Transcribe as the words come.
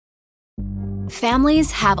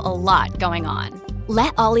Families have a lot going on.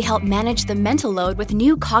 Let Ollie help manage the mental load with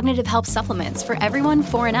new cognitive help supplements for everyone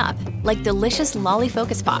 4 and up, like delicious Lolly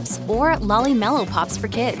Focus Pops or Lolly Mellow Pops for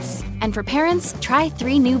kids. And for parents, try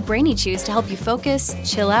 3 new Brainy Chews to help you focus,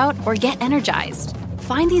 chill out, or get energized.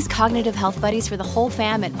 Find these cognitive health buddies for the whole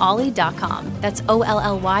fam at ollie.com. That's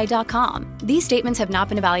OLLY.com. These statements have not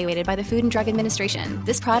been evaluated by the Food and Drug Administration.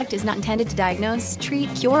 This product is not intended to diagnose,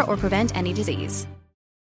 treat, cure, or prevent any disease.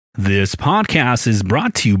 This podcast is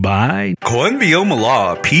brought to you by Coenvioma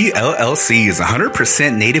Law, PLLC is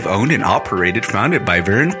 100% native owned and operated, founded by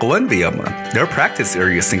Vern Coenvioma. Their practice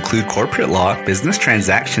areas include corporate law, business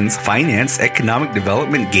transactions, finance, economic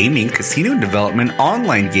development, gaming, casino development,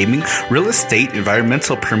 online gaming, real estate,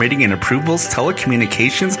 environmental permitting and approvals,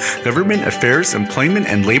 telecommunications, government affairs, employment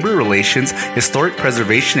and labor relations, historic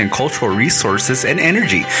preservation and cultural resources, and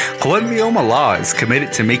energy. Coenvioma Law is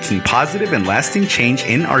committed to making positive and lasting change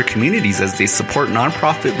in our communities as they support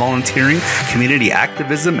nonprofit volunteering, community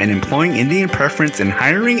activism, and employing Indian preference in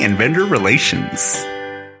hiring and vendor relations.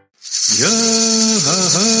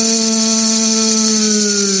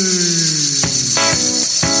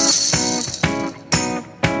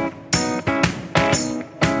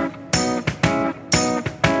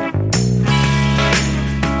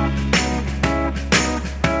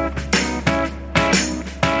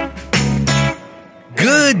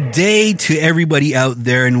 Good day to everybody out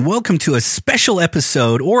there, and welcome to a special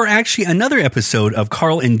episode, or actually another episode of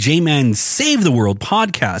Carl and J-Man Save the World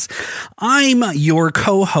podcast. I'm your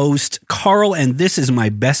co-host, Carl, and this is my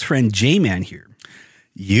best friend, J-Man here.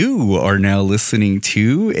 You are now listening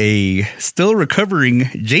to a still recovering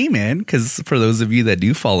J-Man, because for those of you that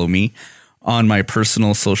do follow me on my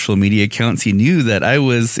personal social media accounts, you knew that I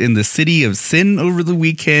was in the city of sin over the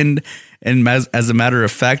weekend. And as a matter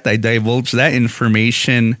of fact, I divulged that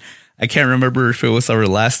information. I can't remember if it was our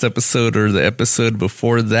last episode or the episode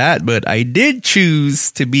before that, but I did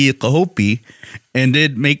choose to be a Kahopi and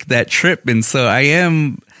did make that trip. And so I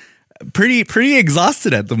am pretty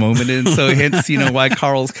exhausted at the moment. And so hence, why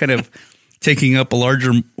Carl's kind of taking up a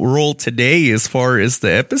larger role today as far as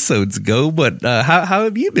the episodes go. But how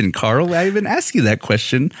have you been, Carl? I haven't asked you that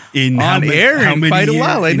question on air in quite a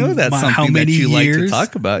while. I know that's something that you like to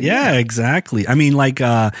talk about. Yeah, exactly. I mean,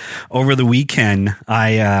 over the weekend,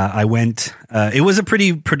 I went. It was a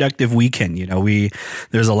pretty productive weekend.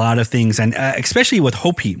 There's a lot of things, and especially with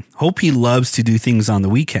Hopi. Hopi loves to do things on the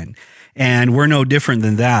weekend. And we're no different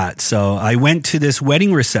than that. So I went to this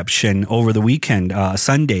wedding reception over the weekend,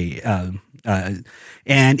 Sunday,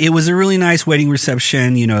 and it was a really nice wedding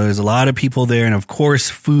reception. There's a lot of people there, and of course,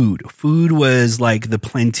 food. Food was like the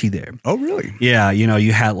plenty there. Oh, really? Yeah,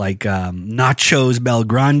 you had nachos Bel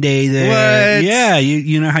Grande there. What? Yeah,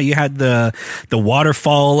 you know how you had the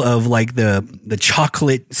waterfall of the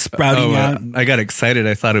chocolate sprouting out. I got excited.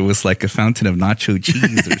 I thought it was like a fountain of nacho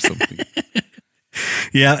cheese or something.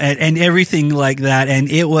 Yeah, and everything like that,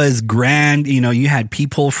 and it was grand. You had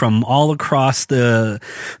people from all across the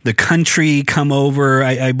country come over.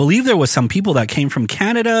 I believe there was some people that came from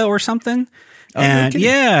Canada or something. And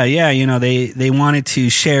they wanted to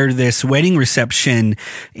share this wedding reception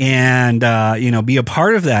and be a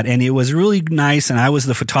part of that, and it was really nice. And I was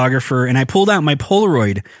the photographer, and I pulled out my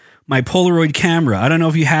Polaroid camera. I don't know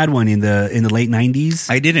if you had one in the late 90s.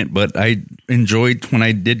 I didn't, but I enjoyed when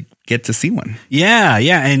I did get to see one. Yeah.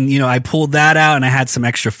 And, I pulled that out, and I had some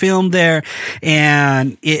extra film there,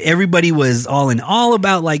 and everybody was all in all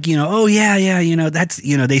about that's,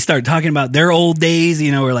 they start talking about their old days,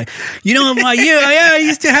 we're like, I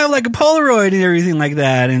used to have like a Polaroid and everything like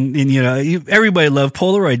that. And everybody loved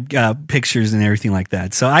Polaroid pictures and everything like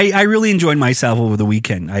that. So I really enjoyed myself over the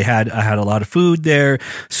weekend. I had a lot of food there.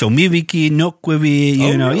 So miviki, nokwivi,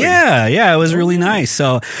 really? Yeah, it was really nice.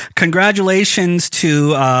 So congratulations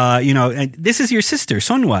to, and this is your sister,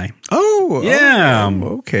 Sonwai. Oh, yeah.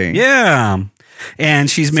 Okay. Yeah. And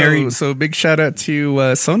she's married. So big shout out to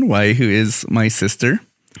Sonwai, who is my sister.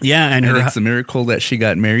 Yeah. And it's a miracle that she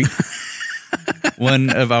got married.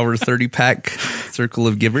 One of our 30-pack circle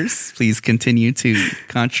of givers. Please continue to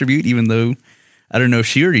contribute, even though I don't know if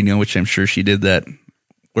she already knew, which I'm sure she did that.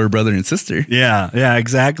 We're brother and sister. Yeah,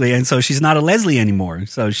 exactly. And so she's not a Leslie anymore.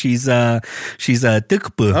 So she's a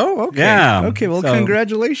Tukpu. Oh, okay. Yeah. Okay, well,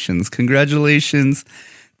 congratulations. Congratulations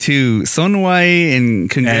to Sonwai, and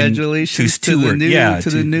congratulations to the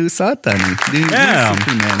new Satani, new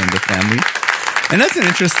Superman in the family. And that's an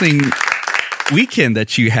interesting weekend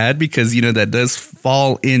that you had, because that does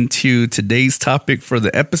fall into today's topic for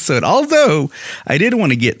the episode. Although I did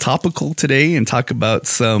want to get topical today and talk about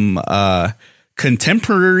some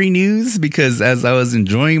contemporary news, because as I was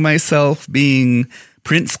enjoying myself being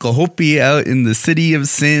Prince Kahopi out in the city of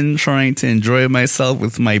sin, trying to enjoy myself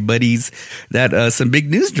with my buddies, that some big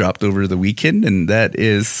news dropped over the weekend, and that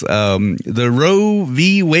is the Roe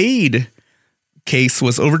v. Wade case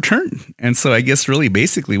was overturned. And so I guess really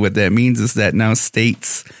basically what that means is that now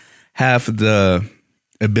states have the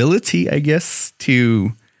ability, I guess,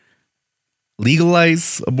 to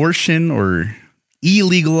legalize abortion or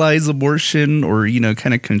illegalize abortion, or, you know,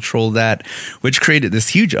 kind of control that, which created this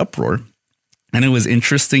huge uproar. And it was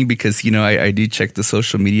interesting because, you know, I do check the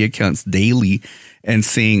social media accounts daily and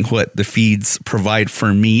seeing what the feeds provide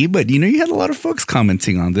for me. But, you know, you had a lot of folks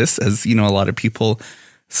commenting on this, as, you know, a lot of people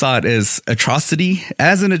saw it as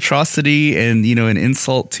an atrocity and, you know, an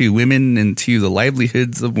insult to women and to the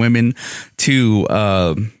livelihoods of women, to,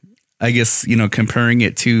 I guess, you know, comparing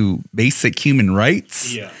it to basic human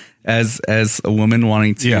rights. Yeah. As a woman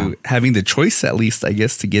wanting to, having the choice, at least, I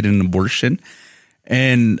guess, to get an abortion.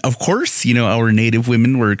 And of course, you know, our Native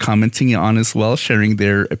women were commenting on as well, sharing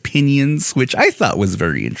their opinions, which I thought was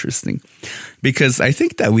very interesting, because I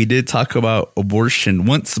think that we did talk about abortion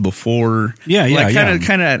once before.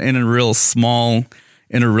 Kind of in a real small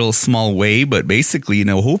way. But basically, you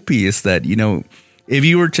know, Hopi is that, you know, if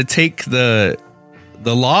you were to take the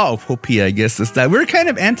law of Hopi, I guess, is that we're kind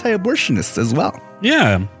of anti-abortionists as well.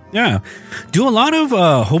 Yeah. Yeah. Do a lot of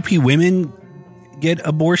Hopi women get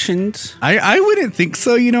abortions? I wouldn't think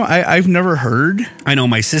so. You know, I've never heard. I know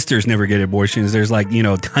my sisters never get abortions. There's like, you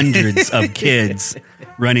know, hundreds of kids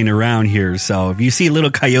running around here. So if you see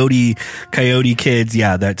little coyote kids,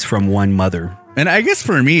 yeah, that's from one mother. And I guess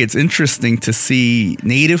for me, it's interesting to see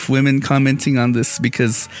Native women commenting on this,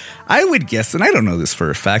 because I would guess, and I don't know this for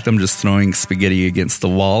a fact, I'm just throwing spaghetti against the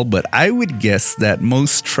wall, but I would guess that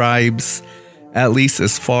most tribes, at least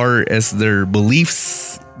as far as their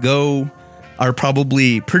beliefs go, are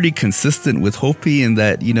probably pretty consistent with Hopi, in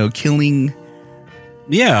that, you know, killing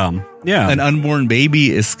an unborn baby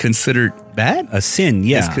is considered bad. A sin,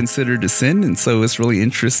 yeah. It's considered a sin. And so it's really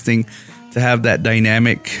interesting to have that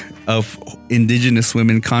dynamic of indigenous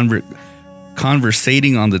women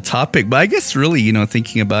conversating on the topic. But I guess really, you know,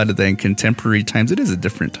 thinking about it, that in contemporary times, it is a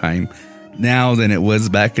different time now than it was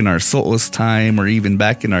back in our So'os time, or even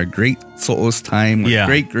back in our great So'os time,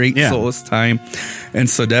 great So'os time. And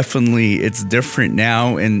so definitely it's different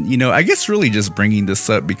now. And, you know, I guess really just bringing this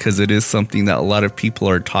up because it is something that a lot of people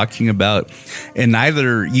are talking about, and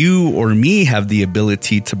neither you or me have the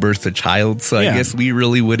ability to birth a child. So I guess we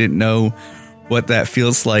really wouldn't know what that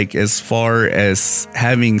feels like, as far as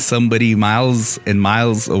having somebody miles and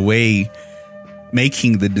miles away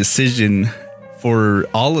making the decision for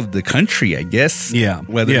all of the country, I guess,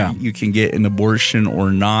 whether you can get an abortion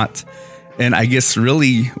or not. And I guess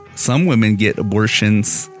really some women get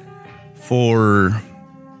abortions for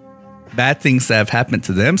bad things that have happened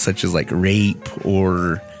to them, such as like rape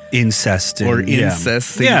or incest,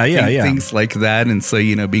 things like that. And so,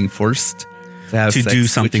 you know, being forced to have sex, do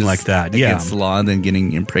something like that, against the law, and then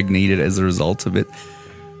getting impregnated as a result of it.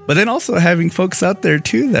 But then also having folks out there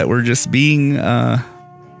too that were just being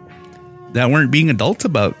that weren't being adult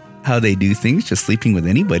about how they do things, just sleeping with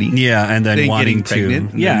anybody. Yeah, and then wanting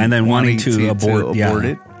to abort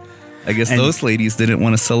it. I guess those ladies didn't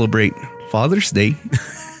want to celebrate Father's Day.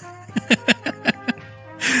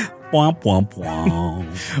 Womp womp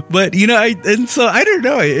womp. But you know, I don't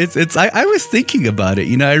know. I was thinking about it.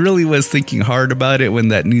 You know, I really was thinking hard about it when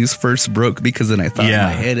that news first broke, because then I thought in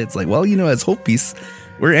my head, it's like, well, you know, as Hopis,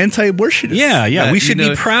 we're anti-abortionists. We should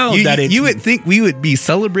be proud that it's... You would think we would be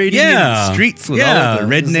celebrating in the streets with all of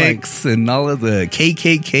the rednecks and all of the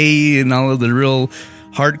KKK and all of the real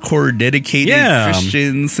hardcore dedicated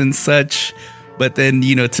Christians and such. But then,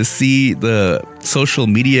 you know, to see the social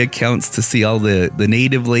media accounts, to see all the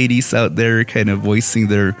Native ladies out there kind of voicing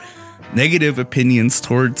their negative opinions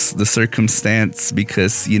towards the circumstance,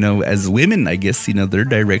 because, you know, as women, I guess, you know, they're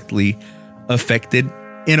directly affected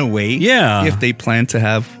in a way, if they plan to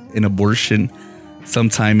have an abortion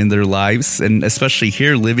sometime in their lives. And especially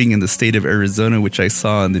here, living in the state of Arizona, which I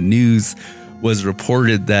saw in the news was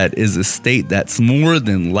reported that is a state that's more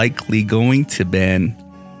than likely going to ban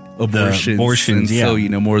abortions. So, you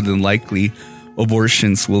know, more than likely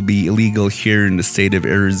abortions will be illegal here in the state of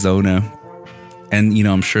Arizona. And, you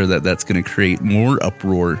know, I'm sure that that's going to create more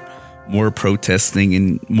uproar, more protesting,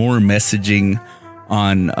 and more messaging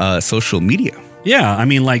on social media. Yeah, I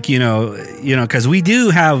mean, like, you know, because we do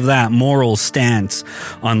have that moral stance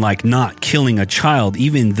on like not killing a child,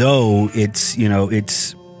 even though it's, you know,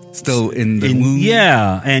 it's still in the womb.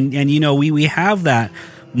 Yeah, and you know, we have that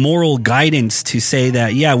moral guidance to say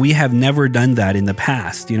that, yeah, we have never done that in the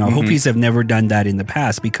past. You know, Hopis have never done that in the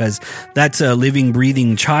past, because that's a living,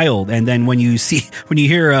 breathing child. And then when you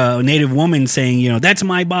hear a Native woman saying, you know, that's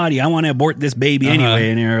my body, I want to abort this baby anyway.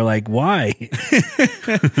 And you're like, why?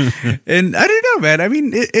 And I don't know, man. I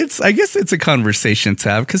mean, I guess it's a conversation to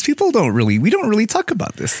have, because people we don't really talk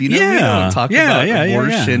about this. You know, we don't talk about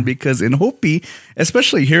abortion because in Hopi,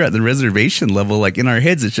 especially here at the reservation level, like in our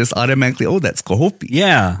heads, it's just automatically, oh, that's Hopi.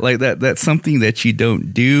 Yeah. Like that's something that you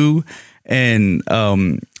don't do. And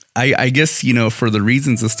I guess, you know, for the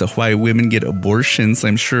reasons as to why women get abortions,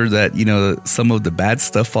 I'm sure that, you know, some of the bad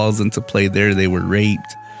stuff falls into play there. They were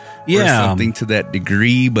raped. Or something to that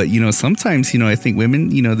degree. But, you know, sometimes, you know, I think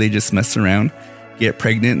women, you know, they just mess around, get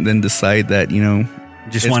pregnant, and then decide that, you know,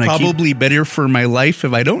 it's probably better for my life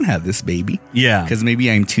if I don't have this baby. Yeah. Because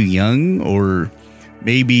maybe I'm too young, or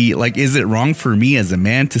maybe, like, is it wrong for me as a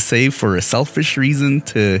man to say for a selfish reason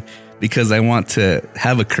because I want to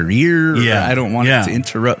have a career? Yeah. Or I don't want it to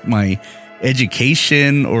interrupt my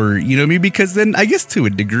education, or, you know, maybe because then I guess to a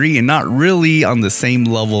degree, and not really on the same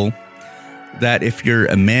level, that if you're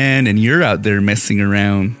a man and you're out there messing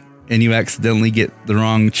around and you accidentally get the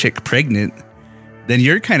wrong chick pregnant, then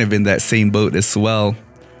you're kind of in that same boat as well.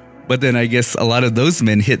 But then I guess a lot of those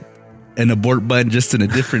men hit an abort button just in a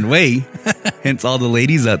different way. Hence all the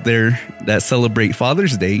ladies out there that celebrate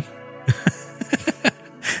Father's Day.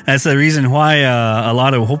 That's the reason why a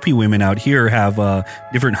lot of Hopi women out here have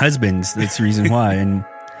different husbands. That's the reason why. And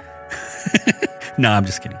no, I'm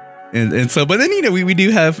just kidding. And so, but then, you know, we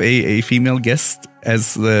do have a female guest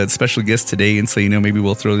as the special guest today. And so, you know, maybe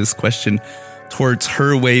we'll throw this question towards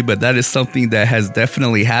her way, but that is something that has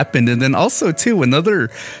definitely happened. And then also, too, another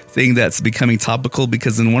thing that's becoming topical,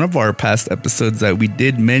 because in one of our past episodes that we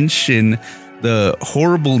did mention the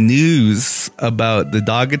horrible news about the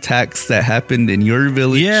dog attacks that happened in your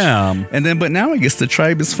village. Yeah. And then, but now I guess the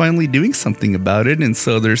tribe is finally doing something about it. And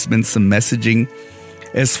so there's been some messaging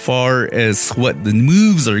as far as what the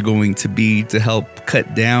moves are going to be to help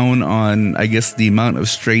cut down on, I guess, the amount of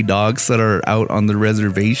stray dogs that are out on the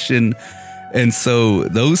reservation. And so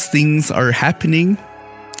those things are happening.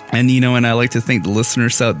 And, you know, and I like to thank the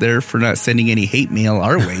listeners out there for not sending any hate mail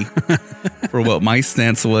our way for what my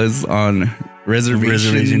stance was on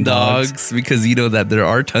reservation dogs, because, you know, that there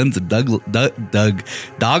are tons of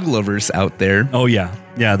dog lovers out there. Oh, yeah.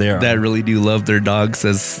 Yeah, they are. That really do love their dogs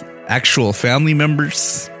as actual family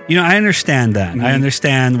members. You know, I understand that. I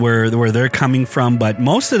understand where they're coming from, but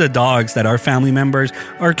most of the dogs that are family members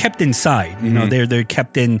are kept inside. You know, they're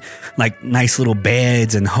kept in like nice little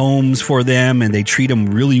beds and homes for them, and they treat them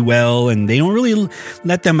really well, and they don't really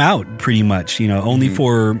let them out pretty much, you know, only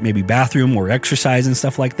for maybe bathroom or exercise and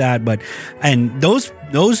stuff like that. And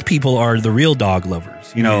those people are the real dog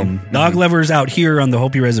lovers. You know, dog lovers out here on the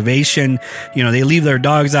Hopi reservation, you know, they leave their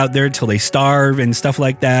dogs out there till they starve and stuff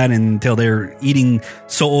like that, and until they're eating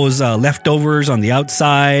So'o's leftovers on the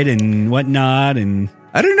outside and whatnot. And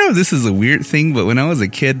I don't know, this is a weird thing, but when I was a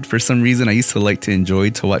kid, for some reason, I used to like to enjoy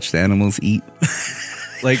to watch the animals eat.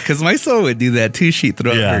 Like, because my So would do that too. She'd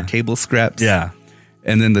throw out her table scraps. Yeah.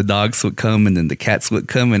 And then the dogs would come, and then the cats would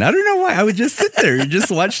come. And I don't know why. I would just sit there and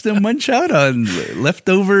just watch them munch out on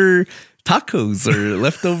leftover tacos or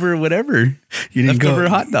leftover whatever. Leftover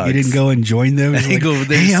hot dogs. You didn't go and join them? I didn't go over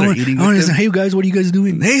there and start eating with them. Hey, guys, what are you guys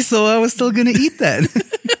doing? Hey, so I was still going to eat that.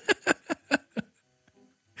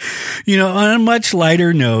 You know, on a much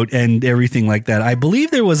lighter note and everything like that, I believe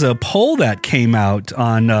there was a poll that came out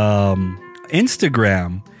on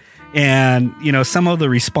Instagram. And, you know, some of the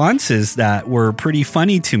responses that were pretty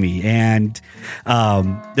funny to me. And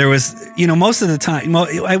there was, you know, most of the time,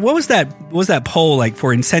 what was that poll like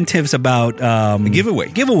for incentives about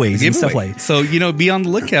giveaways and stuff like that? So, you know, be on the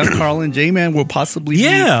lookout. Carl and J-Man will possibly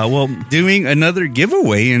be doing another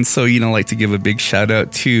giveaway. And so, you know, like to give a big shout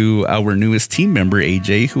out to our newest team member,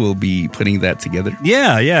 AJ, who will be putting that together.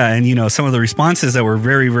 Yeah. And, you know, some of the responses that were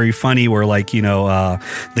very, very funny were like, you know,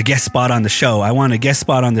 the guest spot on the show. I want a guest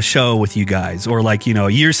spot on the show with you guys, or like, you know,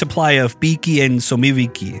 a year's supply of Biki and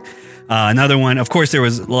Somiviki. Another one, of course, there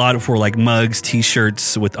was a lot for like mugs,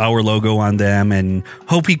 t-shirts with our logo on them, and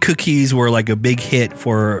Hopi cookies were like a big hit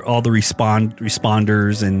for all the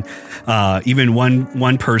responders. And even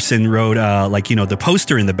one person wrote like, you know, the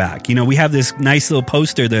poster in the back. You know, we have this nice little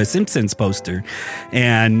poster, the Simpsons poster,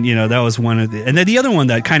 and you know, that was one of the. And then the other one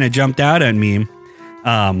that kind of jumped out at me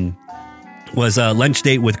was a lunch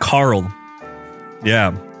date with Carl.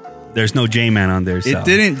 Yeah. There's no J-Man on there. So. It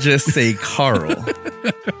didn't just say Carl.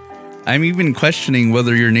 I'm even questioning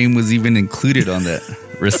whether your name was even included on that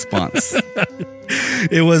response.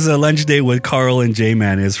 It was a lunch date with Carl and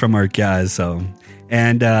J-Man. It's from our guys. So,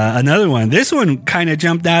 And another one, this one kind of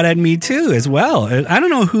jumped out at me too as well. I don't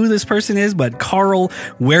know who this person is, but Carl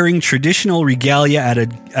wearing traditional regalia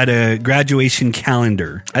at a graduation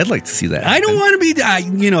calendar. I'd like to see that. I don't want to be,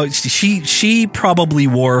 she probably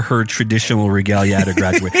wore her traditional regalia at a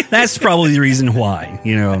graduation. That's probably the reason why,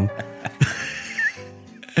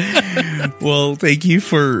 Well, thank you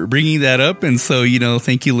for bringing that up. And so,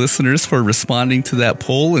 thank you listeners for responding to that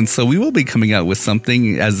poll. And so we will be coming out with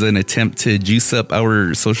something as an attempt to juice up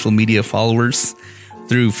our social media followers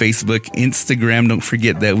through Facebook, Instagram. Don't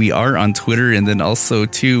forget that we are on Twitter and then also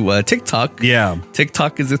to TikTok. Yeah.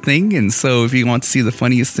 TikTok is a thing. And so if you want to see the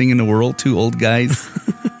funniest thing in the world, two old guys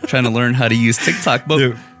trying to learn how to use TikTok.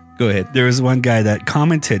 But go ahead. There was one guy that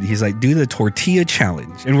commented, he's like, do the tortilla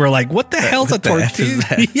challenge. And we're like, what the hell's a tortilla?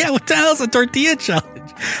 Yeah, what the hell's a tortilla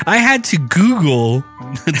challenge? I had to Google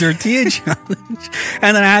the tortilla challenge.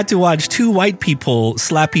 And then I had to watch two white people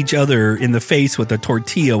slap each other in the face with a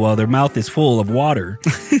tortilla while their mouth is full of water.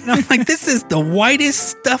 And I'm like, this is the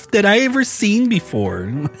whitest stuff that I ever seen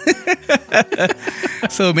before.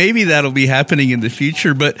 So maybe that'll be happening in the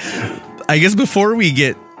future. But I guess before we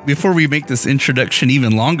make this introduction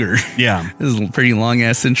even longer, yeah, this is a pretty long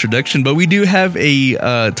ass introduction, but we do have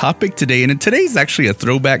a topic today, and today's actually a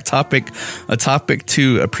throwback topic, a topic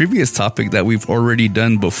to a previous topic that we've already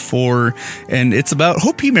done before, and it's about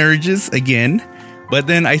Hopi marriages again. But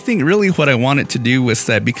then I think really what I wanted to do was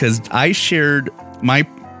that because I shared my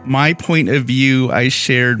point of view, I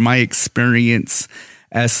shared my experience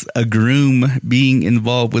as a groom being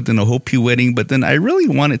involved within a Hopi wedding, but then I really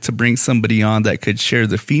wanted to bring somebody on that could share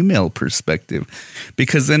the female perspective,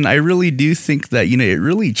 because then I really do think that, it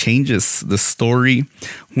really changes the story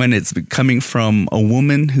when it's coming from a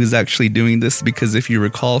woman who's actually doing this, because if you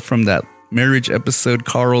recall from that marriage episode,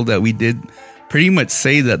 Carl, that we did pretty much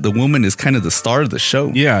say that the woman is kind of the star of the show.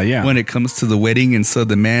 Yeah. When it comes to the wedding. And so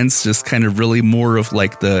the man's just kind of really more of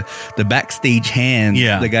like the backstage hand.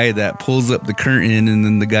 Yeah. The guy that pulls up the curtain, and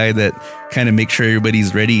then the guy that kind of makes sure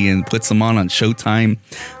everybody's ready and puts them on Showtime.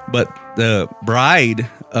 But the bride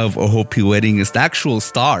of a Hopi wedding is the actual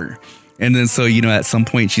star. And then so, at some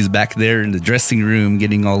point she's back there in the dressing room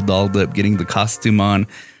getting all dolled up, getting the costume on,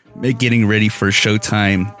 getting ready for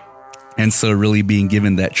Showtime. And so really being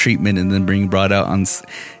given that treatment and then being brought out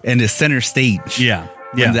in the center stage. Yeah.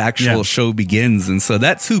 When the actual show begins. And so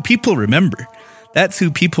that's who people remember. That's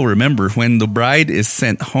who people remember. When the bride is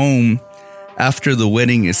sent home after the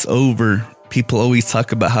wedding is over, people always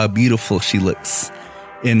talk about how beautiful she looks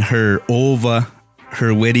in her ova,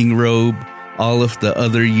 her wedding robe, all of the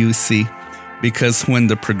other yusi. Because when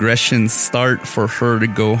the progressions start for her to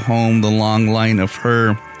go home, the long line of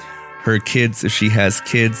her kids, if she has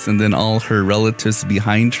kids, and then all her relatives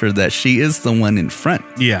behind her, that she is the one in front.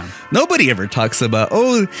 Yeah. Nobody ever talks about,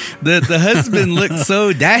 the husband looks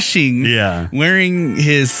so dashing. Yeah. Wearing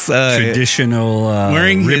his traditional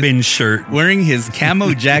ribbon shirt. Wearing his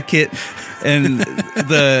camo jacket and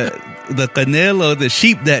the canelo, the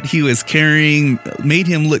sheep that he was carrying, made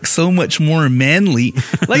him look so much more manly.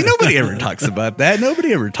 Like nobody ever talks about that.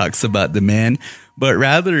 Nobody ever talks about the man. But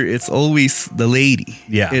rather, it's always the lady.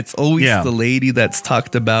 Yeah. It's always the lady that's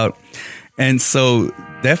talked about. And so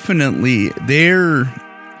definitely their,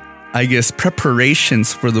 I guess,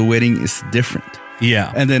 preparations for the wedding is different.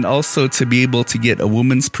 Yeah. And then also to be able to get a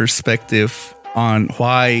woman's perspective on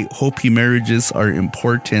why Hopi marriages are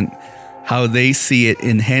important, how they see it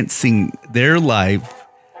enhancing their life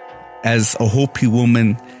as a Hopi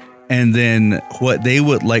woman, and then what they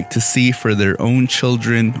would like to see for their own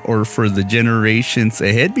children or for the generations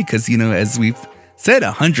ahead. Because, as we've said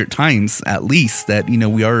 100 times at least, that,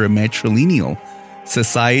 we are a matrilineal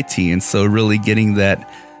society. And so really getting that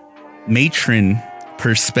matron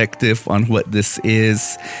perspective on what this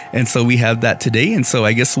is. And so we have that today. And so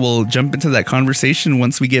I guess we'll jump into that conversation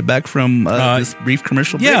once we get back from this brief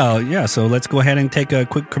commercial break. Yeah. So let's go ahead and take a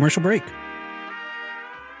quick commercial break.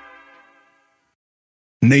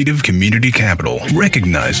 Native Community Capital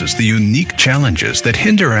recognizes the unique challenges that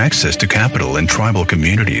hinder access to capital in tribal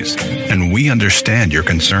communities, and we understand your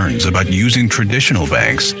concerns about using traditional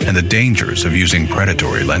banks and the dangers of using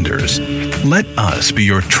predatory lenders. Let us be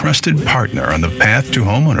your trusted partner on the path to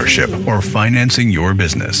homeownership or financing your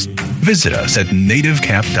business. Visit us at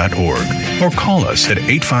nativecap.org or call us at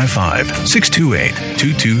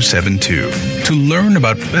 855-628-2272 to learn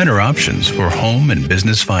about better options for home and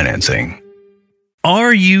business financing.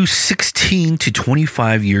 Are you 16 to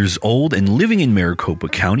 25 years old and living in Maricopa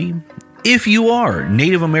County? If you are,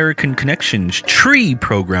 Native American Connections TREE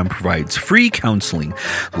program provides free counseling,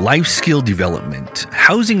 life skill development,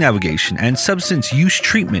 housing navigation, and substance use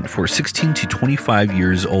treatment for 16 to 25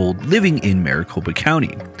 years old living in Maricopa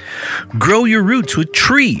County. Grow your roots with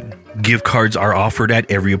TREE. Gift cards are offered at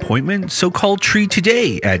every appointment, so call TREE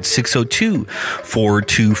today at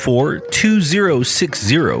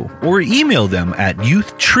 602-424-2060 or email them at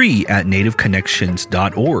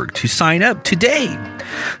youthtree@nativeconnections.org to sign up today.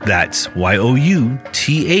 That's YOUTHTREE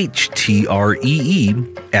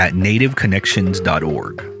at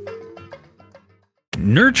nativeconnections.org.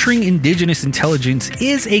 Nurturing Indigenous Intelligence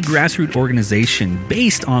is a grassroots organization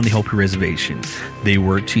based on the Hopi Reservation. They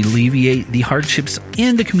work to alleviate the hardships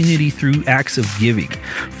in the community through acts of giving,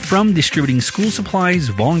 from distributing school supplies,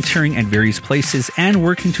 volunteering at various places, and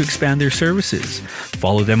working to expand their services.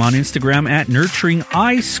 Follow them on Instagram at Nurturing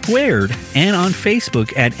I Squared and on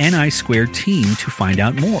Facebook at NI Squared Team to find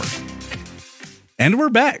out more. And we're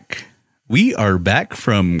back. We are back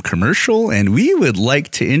from commercial, and we would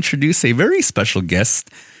like to introduce a very special guest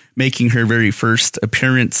making her very first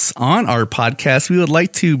appearance on our podcast. We would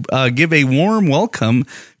like to give a warm welcome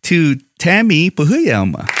to Tammy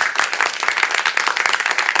Pahuyama.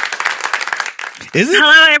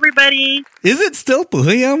 Hello, everybody. Is it still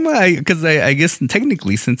Pahuyama? Because I guess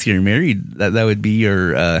technically, since you're married, that would be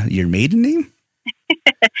your maiden name?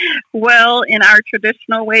 Well, in our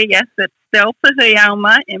traditional way, yes, it's still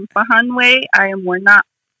Pahuyama. In Pahan way, we're not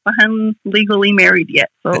Pahan legally married yet.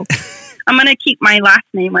 So I'm going to keep my last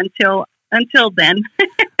name until then.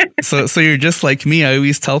 So you're just like me. I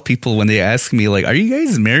always tell people when they ask me, like, are you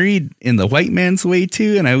guys married in the white man's way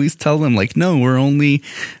too? And I always tell them, like, no, we're only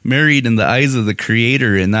married in the eyes of the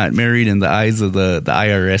Creator and not married in the eyes of the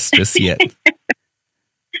IRS just yet.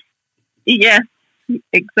 Yes,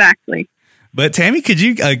 exactly. But Tammy, could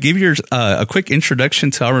you give your a quick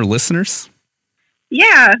introduction to our listeners?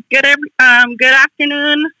 Yeah. Good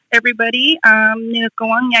afternoon, everybody. Nu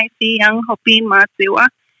kawang yaisi yang Hopi Matsiwa,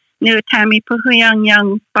 nu Tammy Pahuyang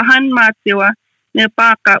yang Pahan Matsiwa, nu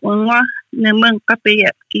Paka Unwa, nu Mung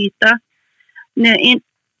Kapayet Kita, nu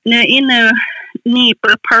ina ni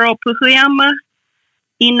Pearl Pahuyama,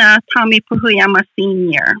 ina Tommy Pahuyama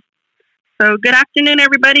Senior. So good afternoon,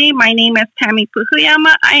 everybody. My name is Tammy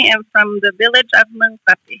Pahuyama. I am from the village of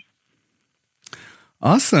Mungkapi.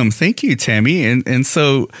 Awesome. Thank you, Tammy. And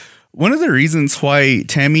so one of the reasons why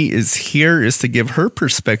Tammy is here is to give her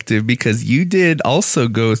perspective, because you did also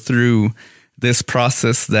go through this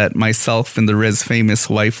process that myself and the Res Famous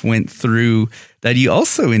wife went through, that you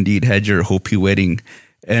also indeed had your Hopi wedding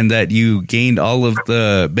and that you gained all of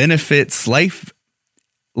the benefits, life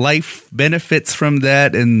benefits from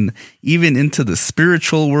that, and even into the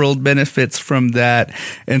spiritual world benefits from that.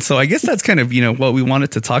 And so I guess that's kind of, what we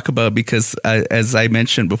wanted to talk about, because as I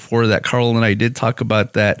mentioned before, that Carl and I did talk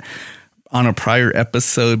about that on a prior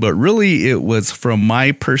episode, but really it was from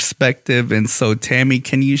my perspective. And so Tammy,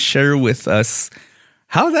 can you share with us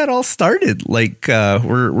how that all started? Like,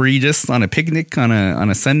 were you just on a picnic on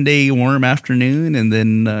a Sunday warm afternoon, and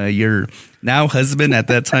then your now husband at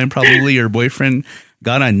that time, probably your boyfriend,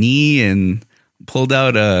 got on knee and pulled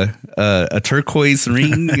out a turquoise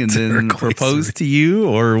ring and then proposed to you?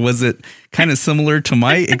 Or was it kind of similar to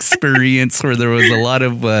my experience where there was a lot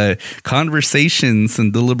of conversations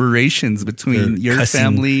and deliberations between your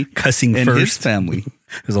family cussing and first. His family?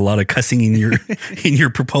 There's a lot of cussing in your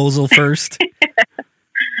proposal first.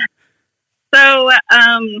 So,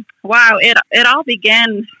 wow, it all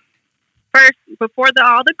began first, before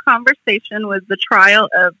all the conversation was the trial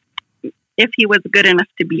of if he was good enough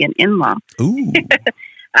to be an in-law. Ooh.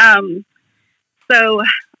 So,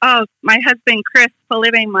 my husband, Chris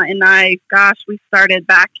Polivema, and I, we started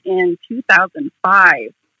back in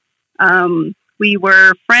 2005. We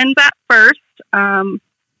were friends at first. In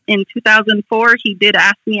 2004, he did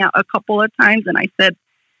ask me out a couple of times, and I kept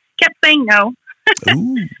saying no.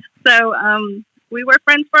 So, we were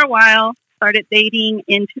friends for a while, started dating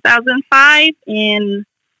in 2005, and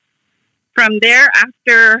from there,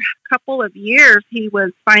 after a couple of years, he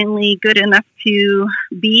was finally good enough to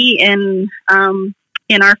be in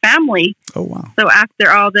our family. Oh, wow. So after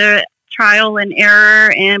all the trial and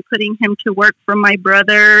error and putting him to work for my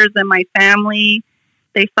brothers and my family,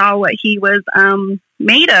 they saw what he was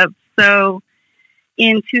made of. So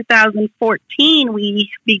in 2014, we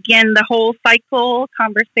began the whole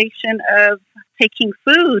conversation of taking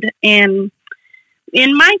food. And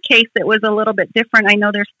in my case, it was a little bit different. I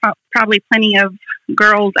know there's probably plenty of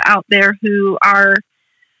girls out there who are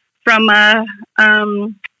from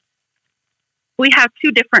we have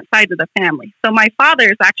two different sides of the family. So my father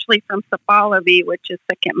is actually from Sapalavi, which is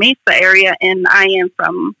Second Mesa area, and I am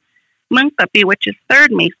from Mungkapi, which is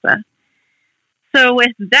Third Mesa. So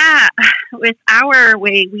with that, with our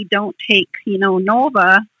way, we don't take,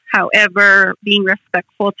 Nova. However, being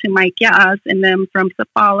respectful to my tias and them from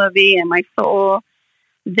Sapalavi and my soul,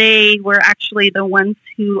 they were actually the ones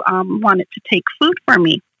who wanted to take food for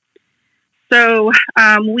me. So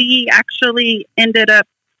we actually ended up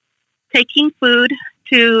taking food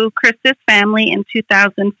to Chris's family in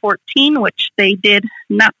 2014, which they did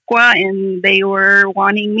Nakwa, and they were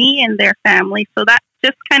wanting me and their family. So that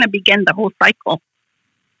just kind of began the whole cycle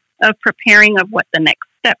of preparing of what the next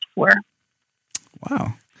steps were.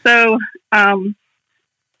 Wow. So,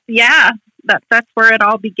 that's where it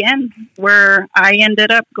all began, where I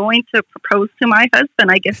ended up going to propose to my husband,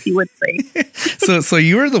 I guess you would say. So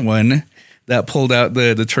you were the one that pulled out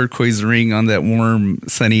the turquoise ring on that warm,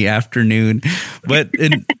 sunny afternoon. But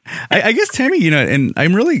I guess, Tammy, and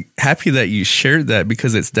I'm really happy that you shared that,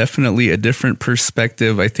 because it's definitely a different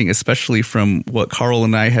perspective, I think, especially from what Carl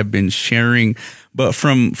and I have been sharing, but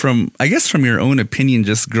from your own opinion,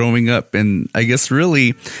 just growing up. And I guess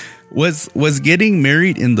really was getting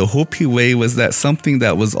married in the Hopi way, was that something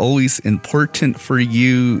that was always important for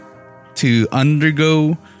you to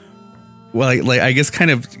undergo? Well, like I guess kind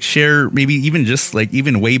of share, maybe even just like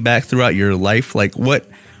even way back throughout your life, like what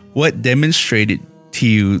demonstrated to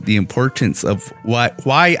you the importance of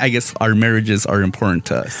why I guess our marriages are important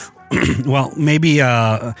to us. Well, maybe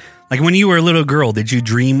like when you were a little girl, did you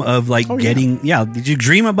dream of getting? Yeah, did you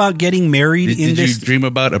dream about getting married? Did you dream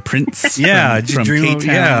about a prince? Yeah, from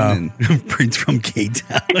K-Town? Prince from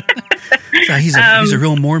K-Town. So he's a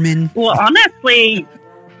real Mormon. Well, honestly,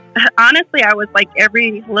 I was like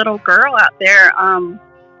every little girl out there,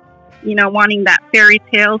 wanting that fairy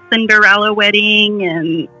tale Cinderella wedding,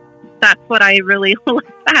 and that's what I really looked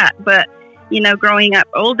at. But, growing up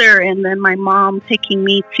older, and then my mom taking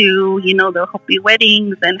me to, the Hopi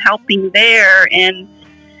weddings and helping there, and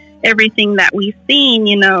everything that we've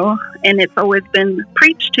seen, and it's always been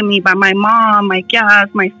preached to me by my mom, my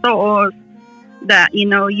tias, my souls, that,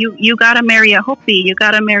 you got to marry a Hopi. You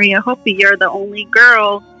got to marry a Hopi. You're the only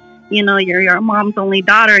girl. You're your mom's only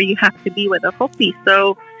daughter. You have to be with a Hopi.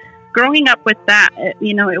 So growing up with that,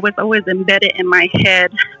 it was always embedded in my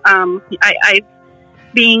head. I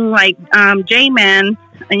being like J-Man,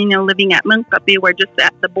 living at Mungkapi, we're just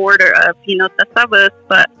at the border of, Tasavas,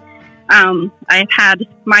 but I've had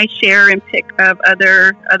my share and pick of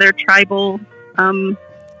other tribal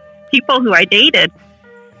people who I dated.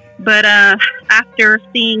 But after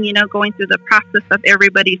seeing, going through the process of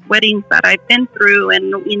everybody's weddings that I've been through,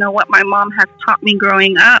 and, what my mom has taught me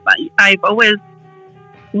growing up, I've always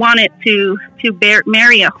wanted to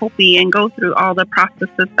marry a Hopi and go through all the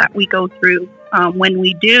processes that we go through when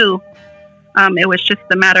we do. It was just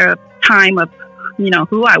a matter of time of,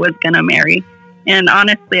 who I was going to marry. And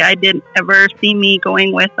honestly, I didn't ever see me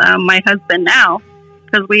going with my husband now,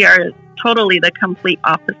 because we are totally the complete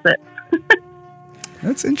opposite.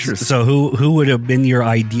 That's interesting. So who would have been your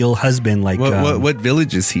ideal husband? Like what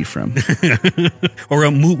village is he from? Or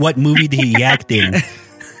what movie did he act in?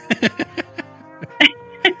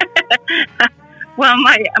 Well,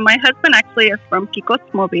 my husband actually is from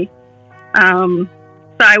Kikotsmobi. So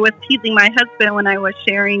I was teasing my husband when I was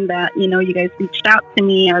sharing that, you guys reached out to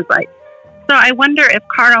me. I was like, so I wonder if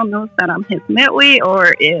Carl knows that I'm his Mitwi,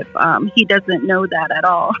 or if he doesn't know that at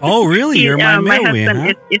all. Oh, really? You're my Mitwi, my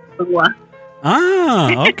husband is Isua.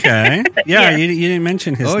 Ah, okay. Yeah, you didn't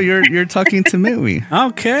mention his. Oh, you're talking to Mitwi.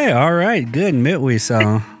 Okay, all right, good, Mitwi.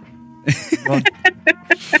 So, well,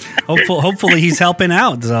 hopefully he's helping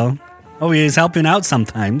out. So, he's helping out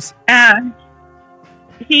sometimes.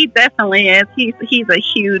 He definitely is. He's a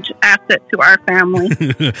huge asset to our family.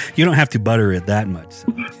 You don't have to butter it that much.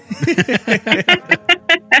 So.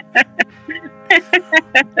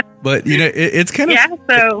 But it's kind of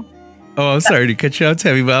So. Oh, I'm sorry to cut you out,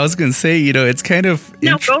 Tammy, but I was going to say, it's kind of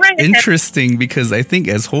interesting, because I think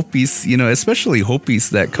as Hopis, especially Hopis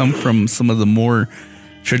that come from some of the more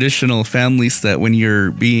traditional families, that when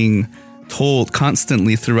you're being told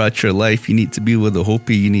constantly throughout your life, you need to be with a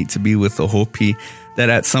Hopi, you need to be with a Hopi, that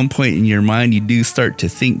at some point in your mind, you do start to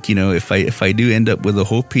think, if I do end up with a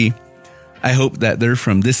Hopi, I hope that they're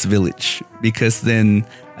from this village, because then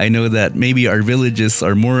I know that maybe our villages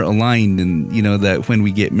are more aligned, and, that when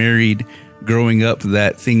we get married growing up,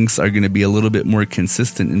 that things are going to be a little bit more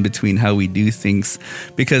consistent in between how we do things.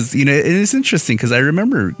 Because, it is interesting, because I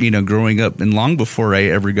remember, growing up, and long before I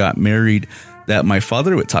ever got married, that my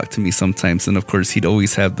father would talk to me sometimes. And of course, he'd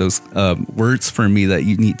always have those words for me that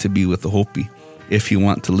you need to be with the Hopi if you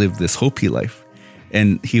want to live this Hopi life.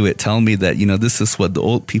 And he would tell me that, this is what the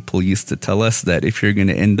old people used to tell us, that if you're going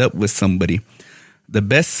to end up with somebody, the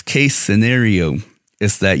best case scenario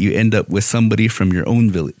is that you end up with somebody from your own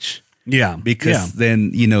village. Yeah. Because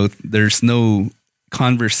then, there's no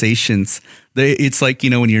conversations. It's like,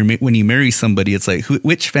 when you marry somebody, it's like,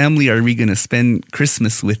 which family are we going to spend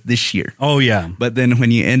Christmas with this year? Oh, yeah. But then when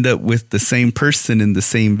you end up with the same person in the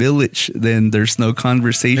same village, then there's no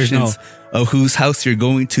conversations of whose house you're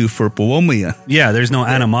going to for Puwamaya. Yeah, there's no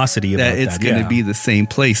animosity about that. It's going to be the same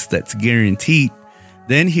place. That's guaranteed.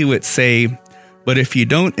 Then he would say, but if you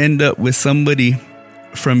don't end up with somebody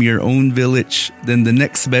from your own village, then the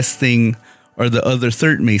next best thing are the other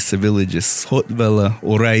third Mesa villages, Hotvela,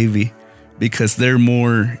 Oraivi, because they're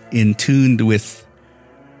more in tune with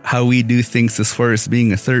how we do things as far as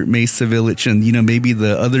being a third Mesa village. And, maybe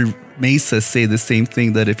the other Mesas say the same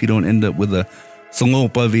thing, that if you don't end up with a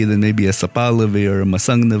Songopavi, then maybe a Sapalavi or a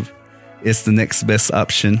Masangnav is the next best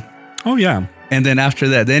option. Oh, yeah. And then after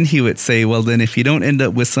that, then he would say, well, then if you don't end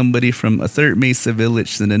up with somebody from a third Mesa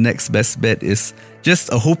village, then the next best bet is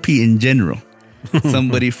just a Hopi in general.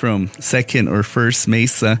 Somebody from second or first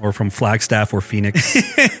Mesa. Or from Flagstaff or Phoenix.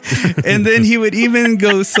 And then he would even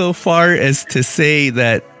go so far as to say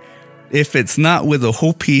that if it's not with a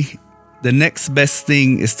Hopi, the next best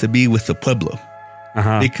thing is to be with a Pueblo.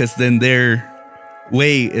 Because then their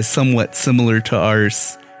way is somewhat similar to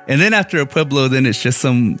ours. And then after a Pueblo, then it's just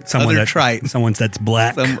someone other tribe. Someone that's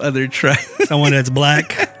black. Some other tribe. Someone that's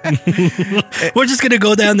black. We're just going to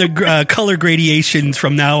go down the color gradations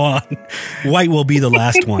from now on. White will be the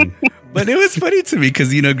last one. But it was funny to me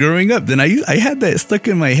because, growing up, then I had that stuck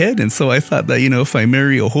in my head. And so I thought that, if I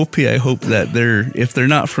marry a Hopi, I hope that if they're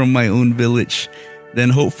not from my own village, then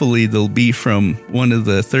hopefully they'll be from one of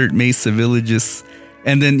the third Mesa villages.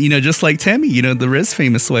 And then, just like Tammy, the Res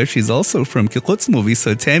Famous wife, she's also from Kikotsmovi.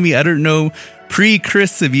 So Tammy, I don't know,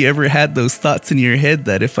 pre-Chris, have you ever had those thoughts in your head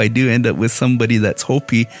that if I do end up with somebody that's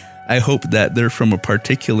Hopi, I hope that they're from a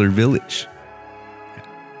particular village?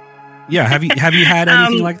 Yeah. Have you had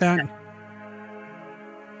anything like that?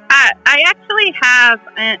 I actually have.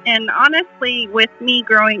 And honestly, with me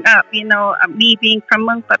growing up, me being from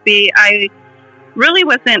Mungpapi, I really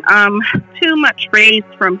wasn't too much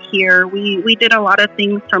raised from here. We did a lot of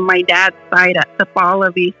things from my dad's side at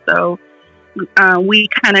Sapalavi, so we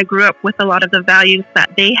kind of grew up with a lot of the values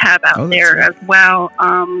that they have out there as well.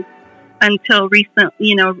 Until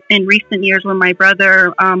in recent years, when my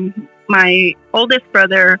brother, my oldest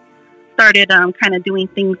brother, started kind of doing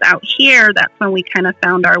things out here, that's when we kind of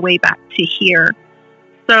found our way back to here.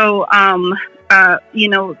 So, a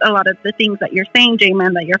lot of the things that you're saying,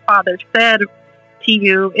 J-Man, that your father said to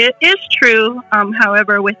you, it is true.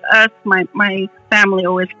 However, with us, my family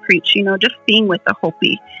always preached, just being with the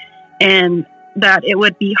Hopi, and that it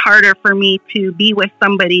would be harder for me to be with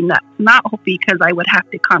somebody that's not Hopi because I would have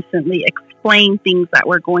to constantly explain things that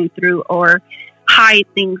we're going through or hide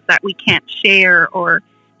things that we can't share, or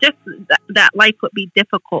just that life would be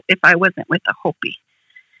difficult if I wasn't with a Hopi.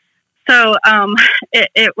 So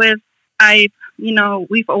it was,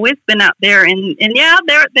 we've always been out there, and yeah,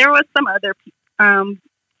 there was some other people.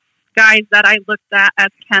 Guys that I looked at as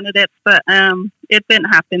candidates, but it didn't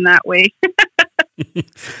happen that way.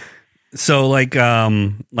 So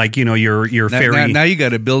your fairy. Now you got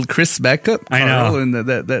to build Chris back up, Carl, I know, and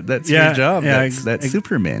that's your job. That's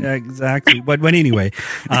Superman. Yeah, exactly. But anyway,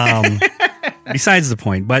 besides the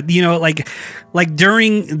point. But like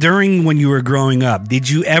during when you were growing up, did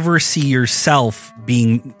you ever see yourself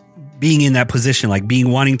being in that position, like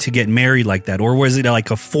wanting to get married like that, or was it like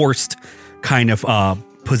a forced kind of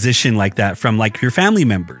position like that from like your family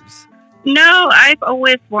members? No, I've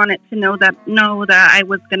always wanted to know that I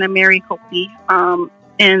was going to marry Hopi,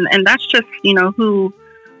 and that's just who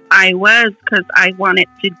I was, because I wanted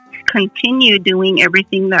to continue doing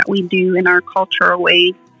everything that we do in our cultural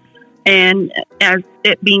ways, and as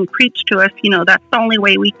it being preached to us, that's the only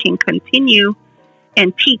way we can continue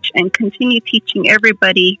and teach and continue teaching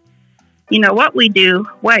everybody, what we do,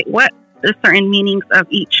 what the certain meanings of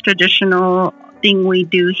each traditional thing we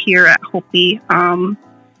do here at Hopi.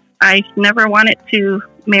 I've never wanted to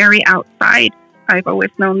marry outside. I've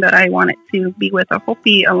always known that I wanted to be with a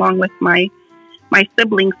Hopi along with my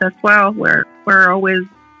siblings as well. We're always,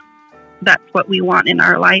 that's what we want in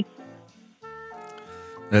our life.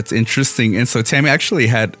 That's interesting. And so Tammy actually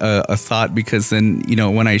had a thought, because then,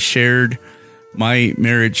 when I shared my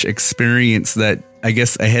marriage experience, that I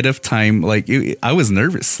guess ahead of time, I was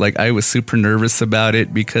nervous. I was super nervous about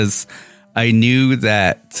it, because I knew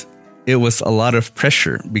that it was a lot of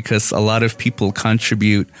pressure, because a lot of people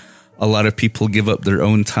contribute. A lot of people give up their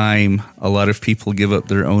own time. A lot of people give up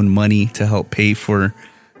their own money to help pay for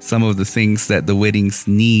some of the things that the weddings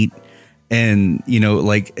need. And, you know,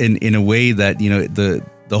 like in a way that, you know,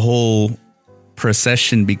 the whole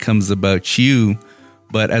procession becomes about you.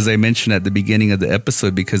 But as I mentioned at the beginning of the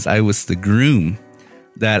episode, because I was the groom,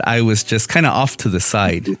 that I was just kind of off to the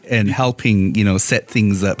side and helping, you know, set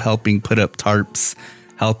things up, helping put up tarps,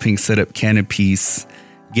 helping set up canopies,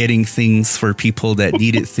 getting things for people that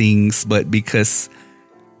needed things. But because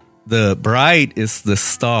the bride is the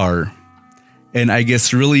star, and I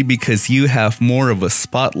guess really because you have more of a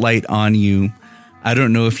spotlight on you, I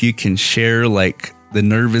don't know if you can share like the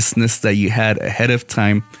nervousness that you had ahead of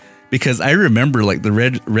time. Because I remember like the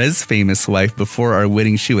Rez Famous wife before our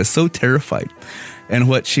wedding, she was so terrified. And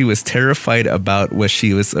what she was terrified about was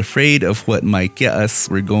she was afraid of what Mike Yas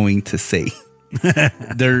were going to say.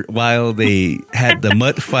 While they had the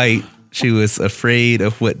mud fight, she was afraid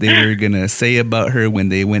of what they were going to say about her when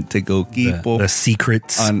they went to go Gipo. The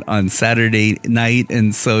secrets. On Saturday night.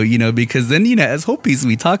 And so, you know, because then, you know, as Hopis,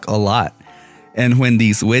 we talk a lot. And when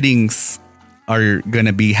these weddings are going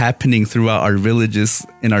to be happening throughout our villages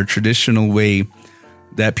in our traditional way,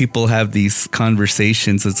 that people have these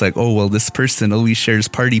conversations. It's like, oh, well, this person always shares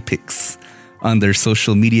party pics on their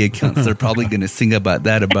social media accounts. They're probably going to sing about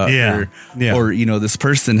that about her. Yeah. Or, you know, this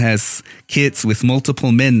person has kids with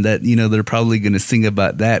multiple men that, you know, they're probably going to sing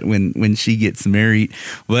about that when she gets married.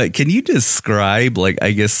 But can you describe, like,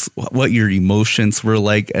 I guess, what your emotions were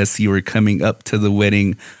like as you were coming up to the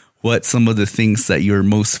wedding? What some of the things that you're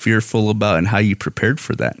most fearful about and how you prepared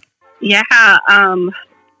for that? Yeah.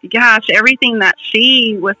 Gosh, everything that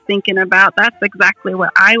she was thinking about, that's exactly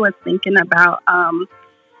what I was thinking about.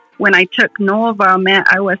 When I took Nova, man,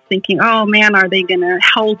 I was thinking, oh man, are they going to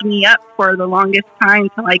hold me up for the longest time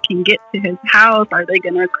till I can get to his house? Are they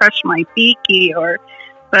going to crush my piki?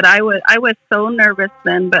 But I was so nervous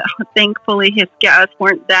then, but thankfully his guys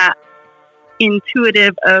weren't that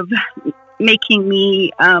intuitive of making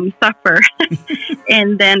me suffer.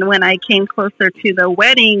 And then when I came closer to the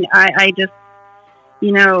wedding, I just,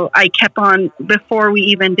 you know, I kept on, before we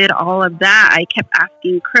even did all of that, I kept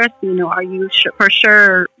asking Chris, you know, are you for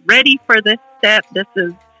sure ready for this step? This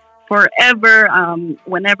is forever.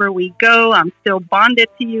 Whenever we go, I'm still bonded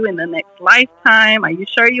to you in the next lifetime. Are you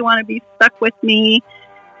sure you want to be stuck with me?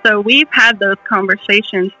 So we've had those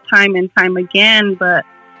conversations time and time again, but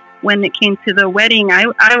when it came to the wedding, I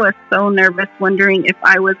was so nervous, wondering if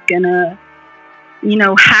I was going to, you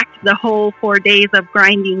know, hack the whole 4 days of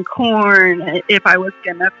grinding corn, if I was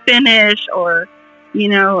going to finish, or, you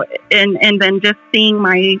know, and then just seeing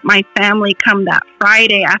my family come that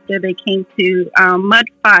Friday after they came to Mud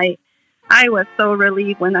Fight, I was so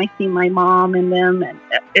relieved when I see my mom and them. And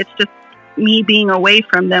it's just me being away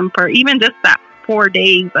from them for even just that 4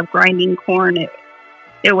 days of grinding corn.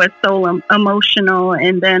 It was so emotional.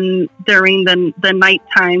 And then during the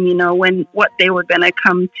nighttime, you know, what they were going to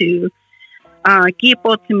come to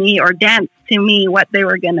Gipo to me or dance to me, what they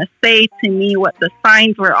were going to say to me, what the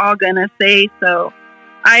signs were all going to say. So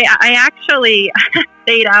I actually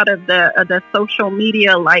stayed out of the social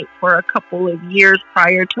media light for a couple of years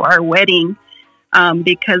prior to our wedding,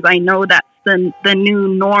 because I know that's the new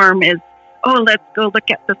norm is, oh, let's go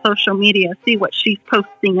look at the social media, see what she's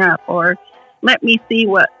posting up, or let me see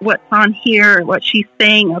what's on here, what she's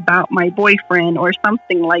saying about my boyfriend or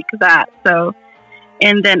something like that. So,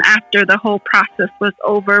 and then after the whole process was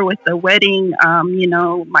over with the wedding, you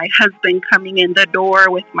know, my husband coming in the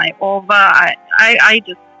door with my ova, I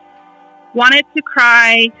just wanted to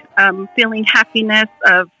cry, feeling happiness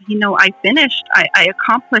of, you know, I finished. I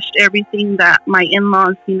accomplished everything that my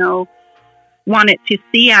in-laws, you know, wanted to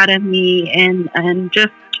see out of me, and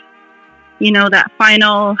just, you know, that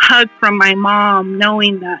final hug from my mom,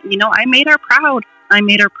 knowing that, you know, I made her proud. I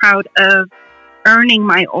made her proud of earning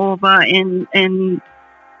my ova and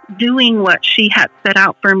doing what she had set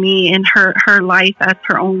out for me in her life as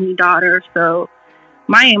her only daughter. So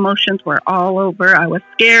my emotions were all over. I was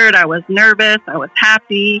scared. I was nervous. I was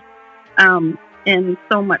happy, and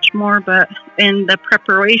so much more. But in the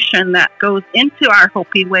preparation that goes into our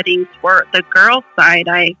Hopi weddings for the girls' side,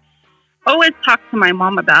 I always talk to my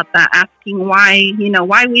mom about that, asking why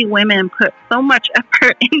we women put so much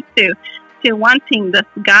effort into wanting this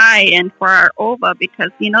guy and for our ova,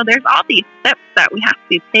 because, you know, there's all these steps that we have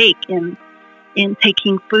to take in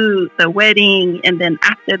taking food, the wedding, and then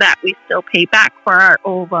after that we still pay back for our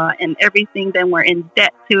ova and everything. Then we're in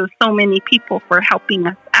debt to so many people for helping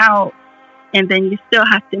us out, and then you still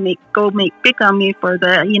have to make bigami for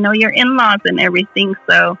the, you know, your in-laws and everything.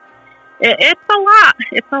 So it's a lot.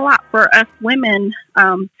 It's a lot for us women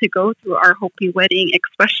to go through our Hopi wedding,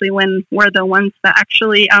 especially when we're the ones that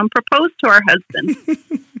actually propose to our husband.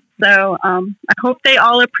 So I hope they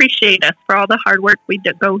all appreciate us for all the hard work we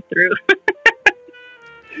go through.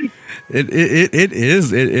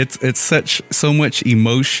 It's so much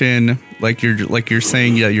emotion. Like you're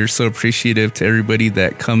saying, yeah, you're so appreciative to everybody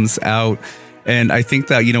that comes out. And I think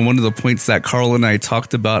that, one of the points that Carl and I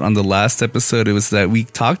talked about on the last episode, it was that we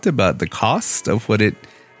talked about the cost of what it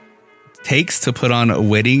takes to put on a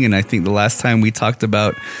wedding. And I think the last time we talked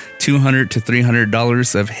about $200 to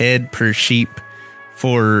 $300 of head per sheep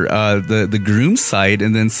for the groom's side.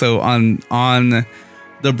 And then so on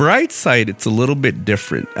the bride side, it's a little bit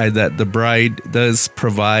different, that the bride does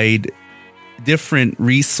provide different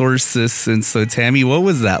resources. And so, Tammy, what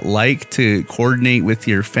was that like to coordinate with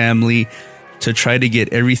your family to try to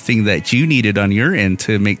get everything that you needed on your end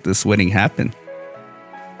to make this wedding happen?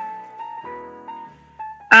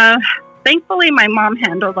 Thankfully, my mom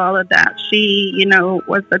handled all of that. She,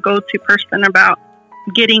 was the go-to person about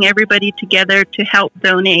getting everybody together to help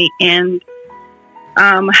donate. And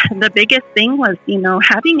the biggest thing was,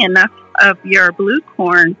 having enough of your blue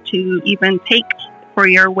corn to even take for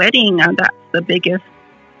your wedding. That's the biggest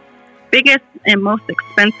and most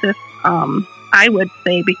expensive, I would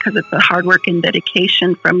say, because it's a hard work and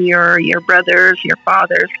dedication from your brothers, your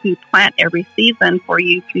fathers who plant every season for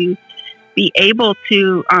you to be able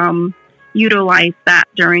to utilize that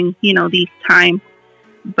during, these times.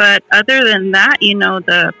 But other than that,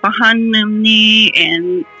 the pahanumni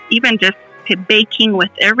and even just baking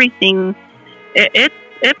with everything, it's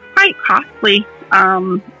quite costly.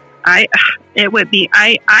 I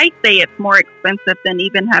say it's more expensive than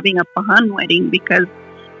even having a pahan wedding, because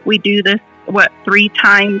we do this 3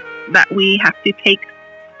 times that we have to take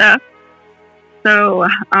stuff. So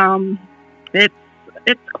it's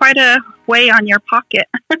quite a way on your pocket.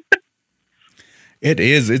 It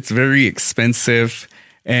is. It's very expensive.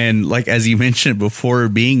 And like, as you mentioned before,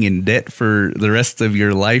 being in debt for the rest of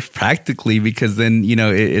your life practically, because then,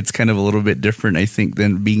 it's kind of a little bit different, I think,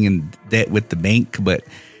 than being in debt with the bank, but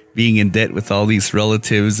being in debt with all these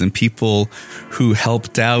relatives and people who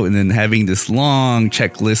helped out, and then having this long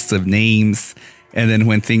checklist of names. And then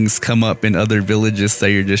when things come up in other villages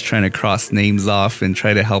that you're just trying to cross names off and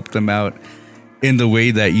try to help them out in the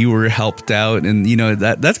way that you were helped out. And,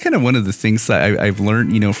 that's kind of one of the things that I've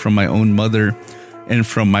learned, from my own mother and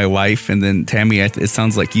from my wife. And then Tammy, it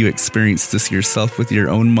sounds like you experienced this yourself with your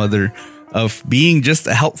own mother, of being just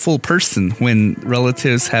a helpful person when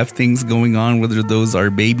relatives have things going on, whether those are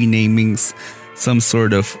baby namings, some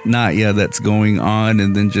sort of that's going on.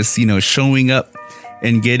 And then just, showing up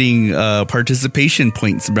and getting participation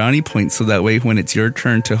points, brownie points. So that way, when it's your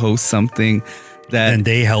turn to host something, then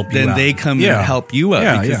they help you out. Then they come and help you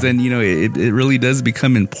out, because then, it really does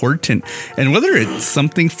become important. And whether it's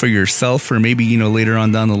something for yourself or maybe, later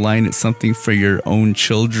on down the line, it's something for your own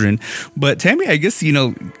children. But Tammy, I guess,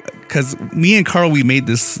 because me and Carl, we made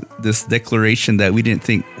this declaration that we didn't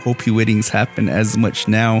think Hopi weddings happen as much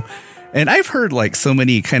now. And I've heard like so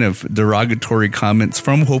many kind of derogatory comments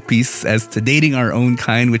from Hopis as to dating our own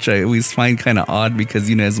kind, which I always find kind of odd, because,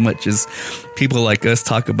 as much as people like us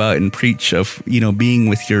talk about and preach of, being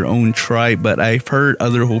with your own tribe, but I've heard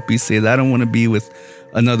other Hopis say that I don't want to be with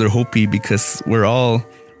another Hopi because we've all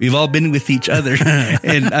been with each other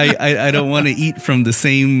and I don't want to eat from the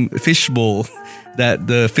same fishbowl that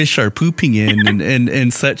the fish are pooping in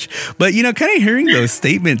and such. But, kind of hearing those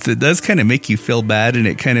statements, it does kind of make you feel bad, and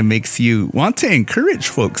it kind of makes you want to encourage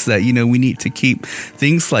folks that, we need to keep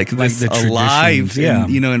things like this alive,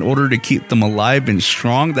 and, in order to keep them alive and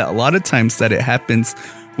strong. That a lot of times that it happens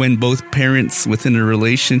when both parents within a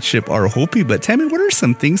relationship are Hopi. But Tammy, what are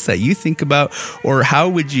some things that you think about, or how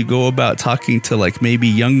would you go about talking to like maybe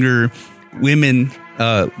younger women,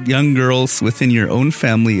 young girls within your own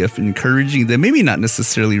family, of encouraging them, maybe not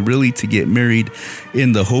necessarily really to get married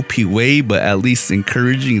in the Hopi way, but at least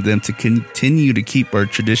encouraging them to continue to keep our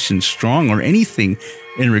tradition strong, or anything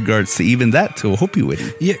in regards to even that, to a Hopi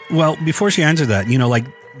wedding? Yeah. Well, before she answers that, like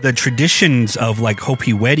the traditions of like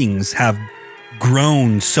Hopi weddings have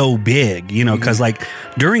grown so big, because like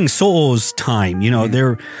during So'o's time,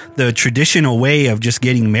 the traditional way of just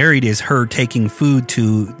getting married is her taking food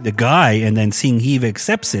to the guy and then seeing he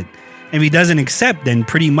accepts it. And if he doesn't accept, then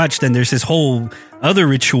pretty much then there's this whole other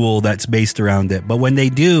ritual that's based around it. But when they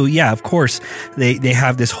do, of course, they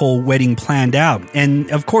have this whole wedding planned out. And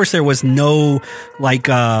of course there was no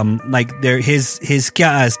his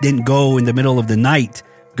kia'as didn't go in the middle of the night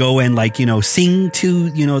go and like, you know, sing to,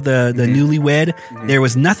 you know, the newlywed. There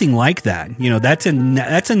was nothing like that. You know, that's a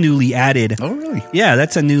newly added. Oh, really? Yeah,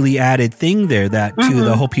 that's a newly added thing there that to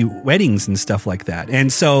the Hopi weddings and stuff like that.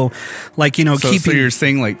 And so, like, you know, so you're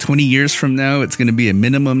saying like 20 years from now, it's going to be a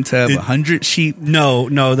minimum to have 100 sheep? No,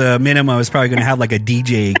 the minimum is probably going to have like a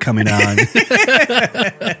DJ coming on.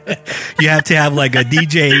 You have to have like a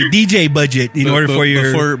DJ budget in order for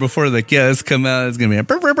your before the guests come out. It's going to be a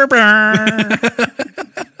burr, burr, burr, burr.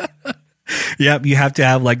 Yep, you have to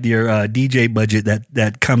have like your DJ budget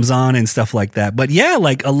that comes on and stuff like that. But yeah,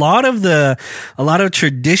 like a lot of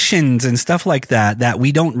traditions and stuff like that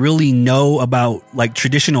we don't really know about, like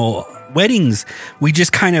traditional weddings. We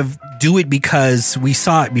just kind of do it because we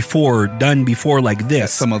saw it done before like this. At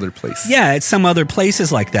some other place. Yeah, at some other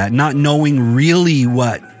places like that, not knowing really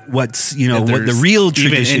what's, you know, what the real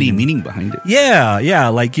tradition, even any meaning behind it. Yeah,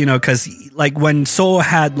 like, you know, because like when Seoul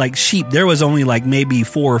had like sheep, there was only like maybe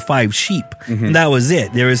 4 or 5 sheep. That was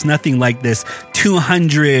it. There was nothing like this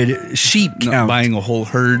 200 sheep count. Not buying a whole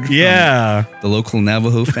herd. Yeah, from the local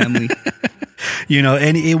Navajo family. You know,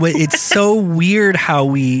 and it's so weird how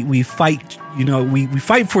we fight. You know, we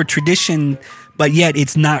fight for tradition, but yet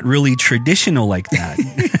it's not really traditional like that.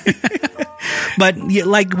 But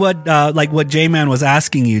like what J-Man was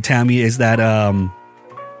asking you, Tammy, is that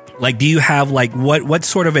like, do you have like what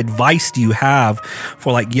sort of advice do you have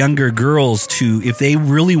for like younger girls to, if they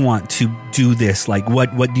really want to do this, like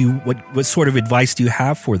what sort of advice do you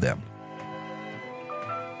have for them?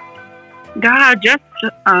 God, just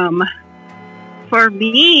for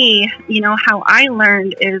me, you know, how I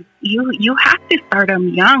learned is you have to start them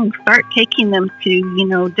young. Start taking them to, you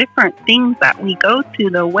know, different things that we go to,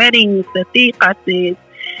 the weddings, the tiqates,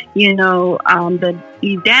 you know,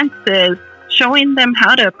 the dances, showing them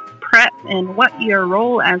how to prep and what your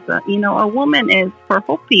role as a woman is for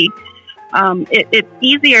Hopi. It's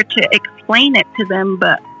easier to explain it to them,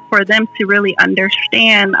 but for them to really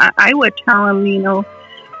understand, I would tell them, you know,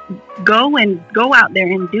 go out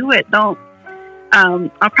there and do it. Don't.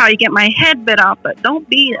 I'll probably get my head bit off, but don't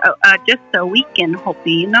be just a weekend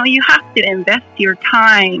Hopi. You know, you have to invest your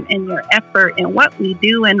time and your effort in what we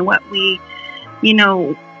do and what we, you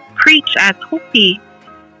know, preach as Hopi.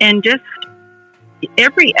 And just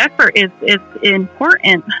every effort is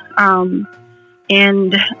important.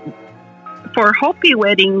 And for Hopi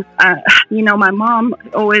weddings, you know, my mom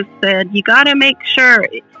always said, you got to make sure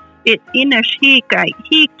it's inashika.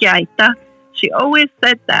 She always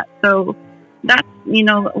said that. So that's, you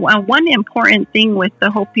know, one important thing with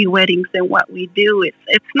the Hopi weddings and what we do.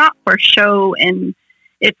 It's not for show, and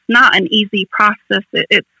it's not an easy process.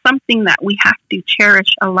 It's something that we have to cherish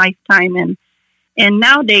a lifetime. And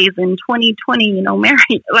nowadays in 2020, you know,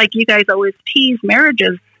 like you guys always tease,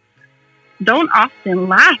 marriages don't often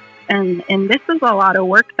last. And this is a lot of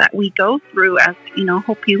work that we go through as, you know,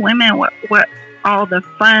 Hopi women, what all the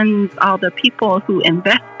funds, all the people who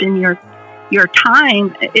invest in your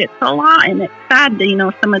time, it's a lot, and it's sad that, you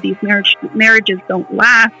know, some of these marriages don't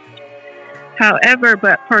last. However,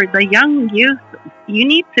 but for the young youth, you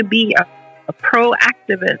need to be a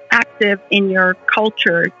active in your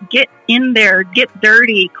culture. Get in there, get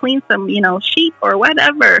dirty, clean some, you know, sheep or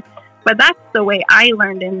whatever. But that's the way I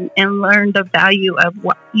learned and learned the value of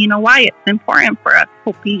what, you know, why it's important for us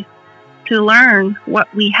Hopi to learn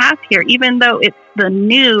what we have here, even though it's the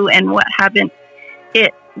new and what haven't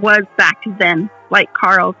it was back then. Like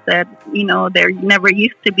Carl said, you know, there never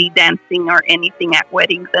used to be dancing or anything at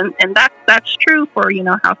weddings, and that's true for, you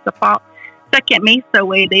know, House of Paul. Second Mesa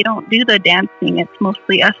Way, they don't do the dancing. It's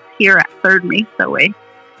mostly us here at Third Mesa Way.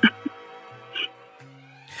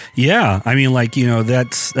 Yeah, I mean, like, you know,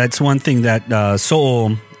 that's one thing that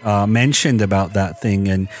Soul mentioned about that thing,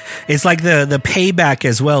 and it's like the payback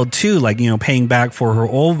as well too. Like, you know, paying back for her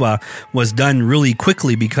ova was done really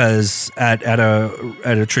quickly because at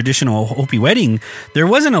a traditional Hopi wedding there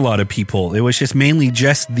wasn't a lot of people. It was just mainly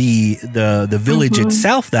just the village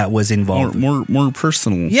itself that was involved. More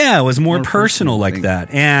personal. Yeah, it was more personal like thing.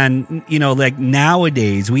 That. And, you know, like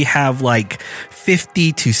nowadays we have like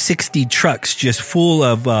 50 to 60 trucks just full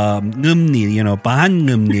of ngumni, you know, bahan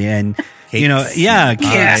ngumni, and cakes, you know,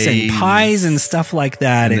 cakes and pies and stuff like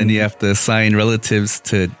that. And then you have to assign relatives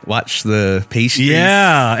to watch the pastries.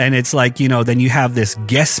 Yeah, and it's like, you know, then you have this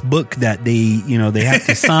guest book that they have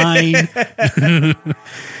to sign.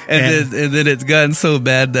 and then it's gotten so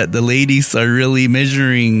bad that the ladies are really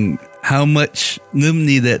measuring how much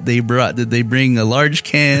numni that they brought. Did they bring a large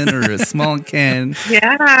can or a small can?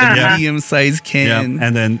 Yeah. A medium-sized can?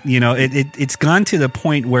 And then, it's gone to the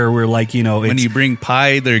point where we're like, when you bring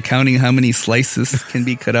pie, they're counting how many slices can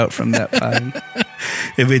be cut out from that pie.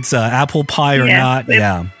 If it's apple pie or not.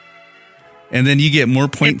 Yeah. And then you get more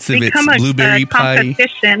points if it's blueberry pie.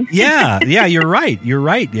 Yeah, you're right.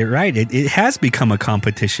 It has become a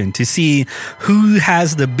competition to see who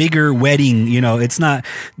has the bigger wedding. It's not.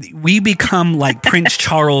 We become like Prince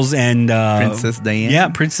Charles and Princess Diane. Yeah,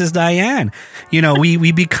 Princess Diane.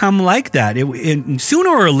 We become like that. Sooner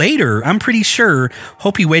or later, I'm pretty sure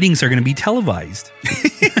Hopi weddings are going to be televised.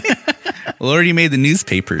 Well, already made the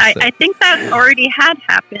newspapers. I think that already had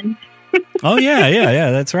happened. Oh,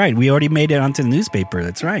 yeah. That's right. We already made it onto the newspaper.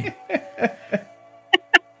 That's right.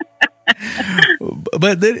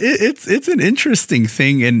 But it's an interesting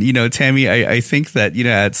thing. And, Tammy, I think that,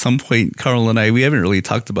 at some point, Carl and I, we haven't really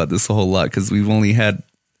talked about this a whole lot because we've only had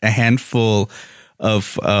a handful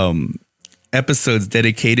of episodes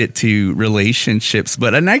dedicated to relationships.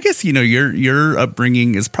 And I guess, your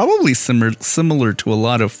upbringing is probably similar to a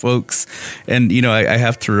lot of folks. And, I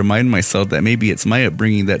have to remind myself that maybe it's my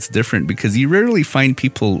upbringing that's different because you rarely find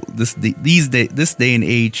people this day and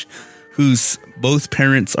age whose both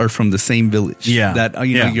parents are from the same village. Yeah. That,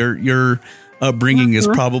 your upbringing is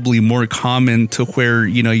probably more common to where,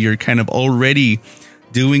 you're kind of already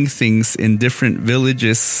doing things in different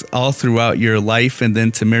villages all throughout your life, and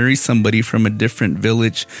then to marry somebody from a different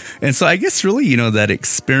village. And so I guess really, that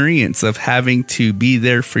experience of having to be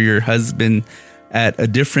there for your husband at a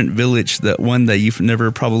different village, that one that you've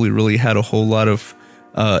never probably really had a whole lot of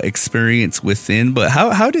experience within. But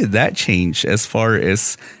how did that change as far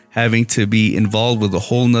as having to be involved with a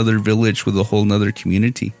whole nother village, with a whole nother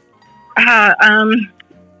community?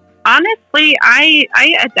 Honestly, I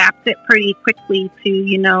adapted pretty quickly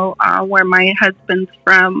to, where my husband's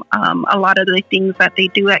from. A lot of the things that they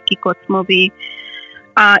do at Kikotsmobi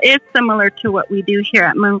is similar to what we do here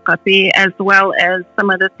at Munkapi, as well as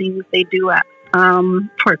some of the things they do at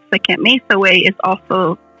towards Second Mesa Way is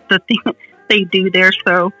also the thing they do there.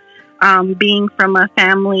 So being from a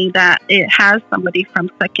family that it has somebody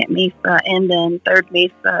from Second Mesa and then Third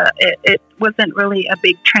Mesa, it wasn't really a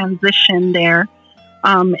big transition there.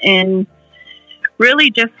 And really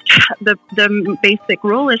just the basic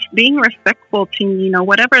rule is being respectful to,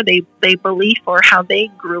 whatever they believe or how they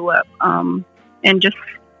grew up. And just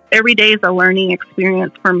every day is a learning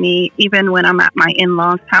experience for me, even when I'm at my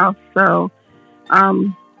in-laws' house. So,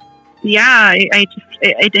 I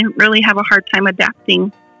didn't really have a hard time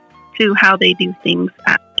adapting to how they do things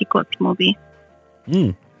at Kikotsmobi.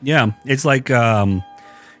 Yeah. It's like,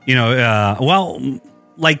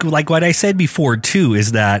 like what I said before too,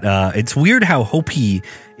 is that it's weird how Hopi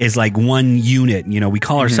is like one unit. We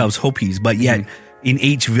call ourselves Hopis, but yet in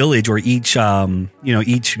each village or each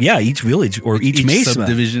village or each mesa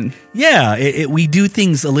subdivision, we do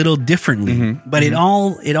things a little differently, but it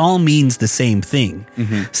all means the same thing.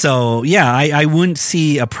 So I wouldn't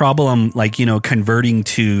see a problem like converting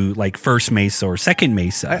to like First Mesa or Second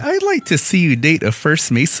Mesa. I'd like to see you date a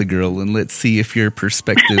First Mesa girl, and let's see if your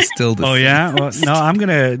perspective is still the same. Oh yeah, well, no, I'm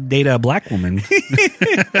gonna date a black woman.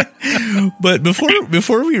 But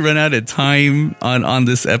before we run out of time on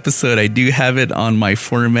this episode, I do have it on my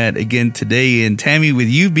format again today. And Tammy, with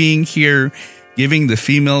you being here, giving the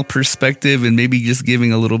female perspective and maybe just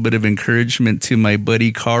giving a little bit of encouragement to my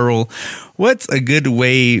buddy Carl, what's a good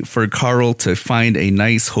way for Carl to find a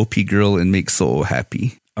nice Hopi girl and make So'o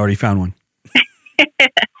happy? Already found one.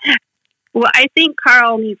 Well, I think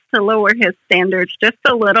Carl needs to lower his standards just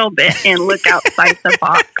a little bit and look outside the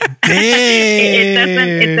box.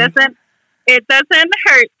 It doesn't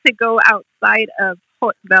hurt to go outside of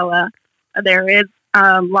Port Bella. There is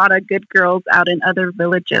a lot of good girls out in other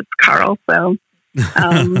villages, Carl. So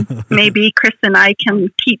maybe Chris and I can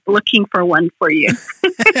keep looking for one for you.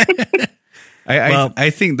 I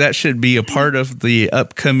think that should be a part of the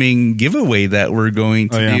upcoming giveaway that we're going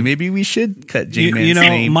to do. Maybe we should cut J-Man's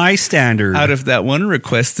name my standard out of that one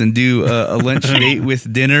request and do a lunch date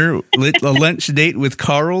with dinner, a lunch date with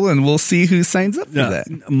Carl, and we'll see who signs up for that.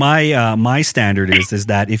 My standard is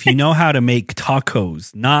that if you know how to make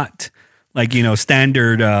tacos, not like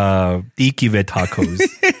standard Dikive tacos,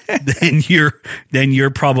 then you're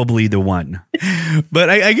probably the one. But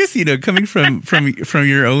I guess coming from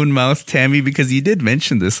your own mouth, Tammy, because you did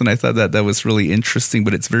mention this, and I thought that was really interesting.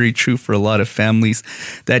 But it's very true for a lot of families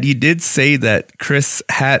that you did say that Chris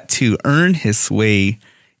had to earn his way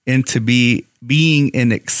into be being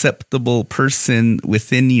an acceptable person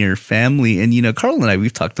within your family. And, you know, Carl and I,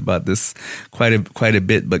 we've talked about this quite a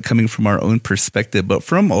bit, but coming from our own perspective, but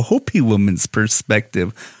from a Hopi woman's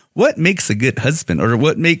perspective, what makes a good husband, or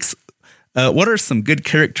what are some good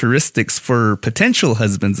characteristics for potential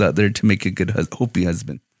husbands out there to make a good Hopi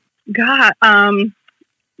husband? God,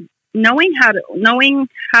 knowing how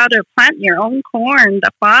to plant your own corn,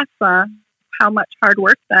 the pasa, how much hard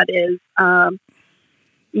work that is.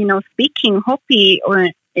 You know, speaking Hopi, or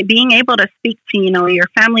being able to speak to, you know, your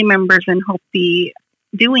family members in Hopi,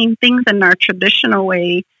 doing things in our traditional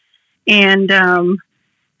way, and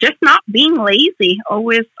just not being lazy,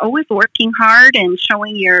 always working hard and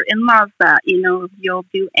showing your in-laws that, you know, you'll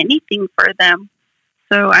do anything for them.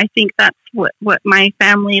 So I think that's what my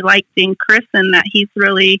family liked in Chris, and that he's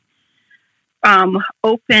really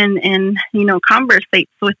open and, you know,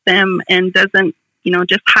 conversates with them and doesn't, you know,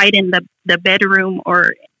 just hide in the bedroom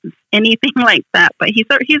or anything like that. But he's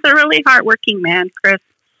a really hardworking man, Chris.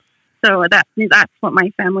 So that's what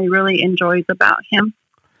my family really enjoys about him.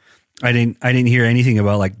 I didn't hear anything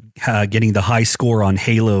about like getting the high score on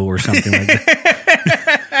Halo or something like that.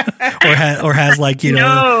 or has like, you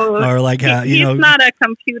know, no, or like, he's not a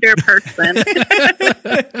computer person.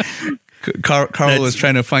 Carl was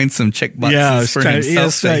trying to find some check boxes for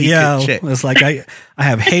himself that he could check. It's like I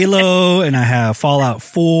have Halo and I have Fallout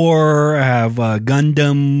 4, I have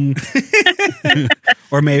Gundam,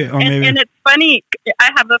 or maybe. And it's funny.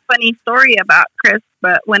 I have a funny story about Chris.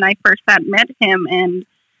 But when I first had met him and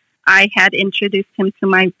I had introduced him to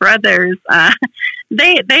my brothers,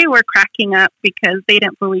 they were cracking up because they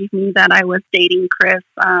didn't believe me that I was dating Chris.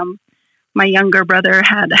 My younger brother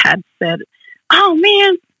had said, "Oh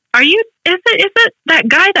man, is it that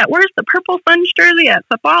guy that wears the Purple Suns jersey at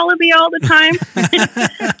Sapalabi all the time?"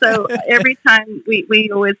 So every time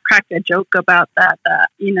we always crack a joke about that,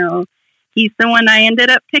 you know, he's the one I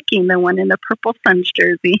ended up picking, the one in the Purple Suns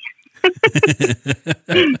jersey.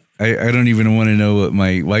 I don't even want to know what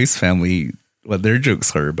my wife's family, what their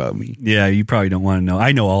jokes are about me. Yeah, you probably don't want to know.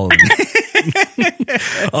 I know all of them.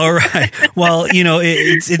 All right. Well, you know,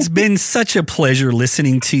 it's been such a pleasure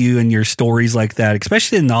listening to you and your stories like that,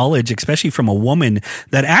 especially the knowledge, especially from a woman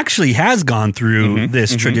that actually has gone through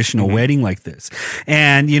this traditional wedding like this.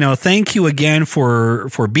 And, you know, thank you again for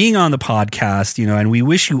being on the podcast, you know, and we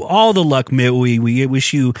wish you all the luck, Mitwi. We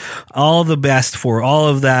wish you all the best for all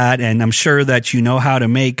of that. And I'm sure that you know how to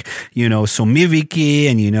make, you know, somiviki,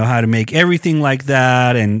 and you know how to make everything like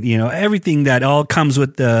that. And, you know, everything that all comes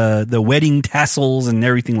with the wedding tassels and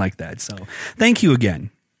everything like that. So thank you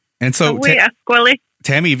again. And so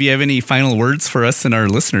Tammy, if you have any final words for us and our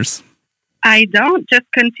listeners. I don't. Just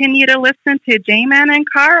continue to listen to J-Man and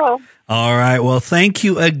Carl. All right. Well, thank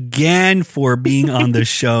you again for being on the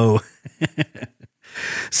show.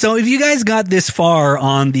 So if you guys got this far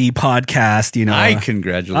on the podcast, you know, I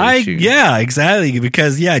congratulate you. Yeah, exactly.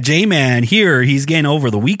 Because J-Man here, he's getting over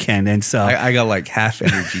the weekend. And so I got like half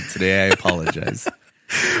energy today. I apologize.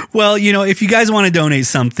 Well, you know, if you guys want to donate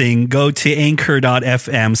something, go to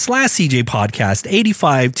anchor.fm/CJ Podcast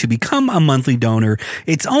 85 to become a monthly donor.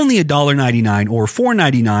 It's only $1.99 or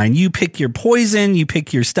 $4.99. You pick your poison, you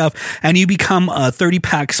pick your stuff, and you become a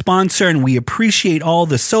 30-pack sponsor. And we appreciate all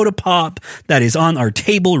the soda pop that is on our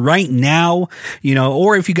table right now. You know,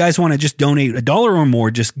 or if you guys want to just donate $1 or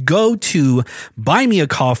more, just go to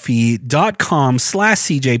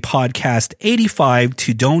buymeacoffee.com/CJ Podcast 85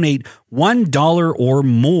 to donate $1 or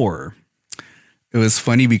more. It was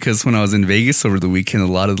funny because when I was in Vegas over the weekend, a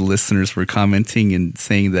lot of the listeners were commenting and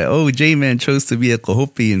saying that, oh, J-Man chose to be a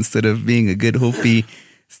Hopi instead of being a good Hopi,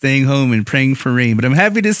 staying home and praying for rain. But I'm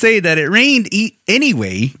happy to say that it rained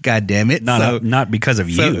anyway, God damn it. Not because of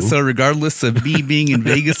you. So regardless of me being in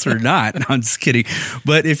Vegas or not, no, I'm just kidding.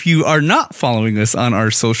 But if you are not following us on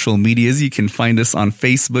our social medias, you can find us on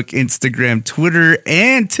Facebook, Instagram, Twitter,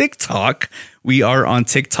 and TikTok. We are on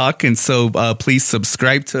TikTok, and so please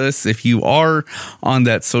subscribe to us if you are on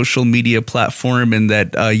that social media platform, and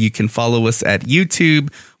that you can follow us at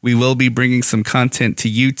YouTube. We will be bringing some content to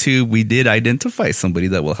YouTube. We did identify somebody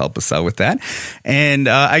that will help us out with that. And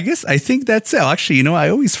I think that's it. Actually, you know, I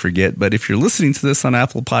always forget, but if you're listening to this on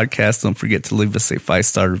Apple Podcasts, don't forget to leave us a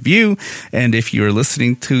 5-star review. And if you're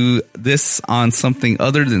listening to this on something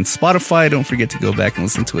other than Spotify, don't forget to go back and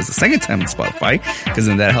listen to us a second time on Spotify, because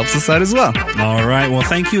then that helps us out as well. All right. Well,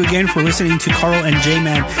 thank you again for listening to Carl and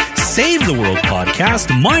J-Man Save the World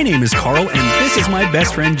podcast. My name is Carl, and this is my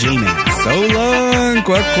best friend, J-Man. So long,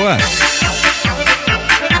 quack, quack.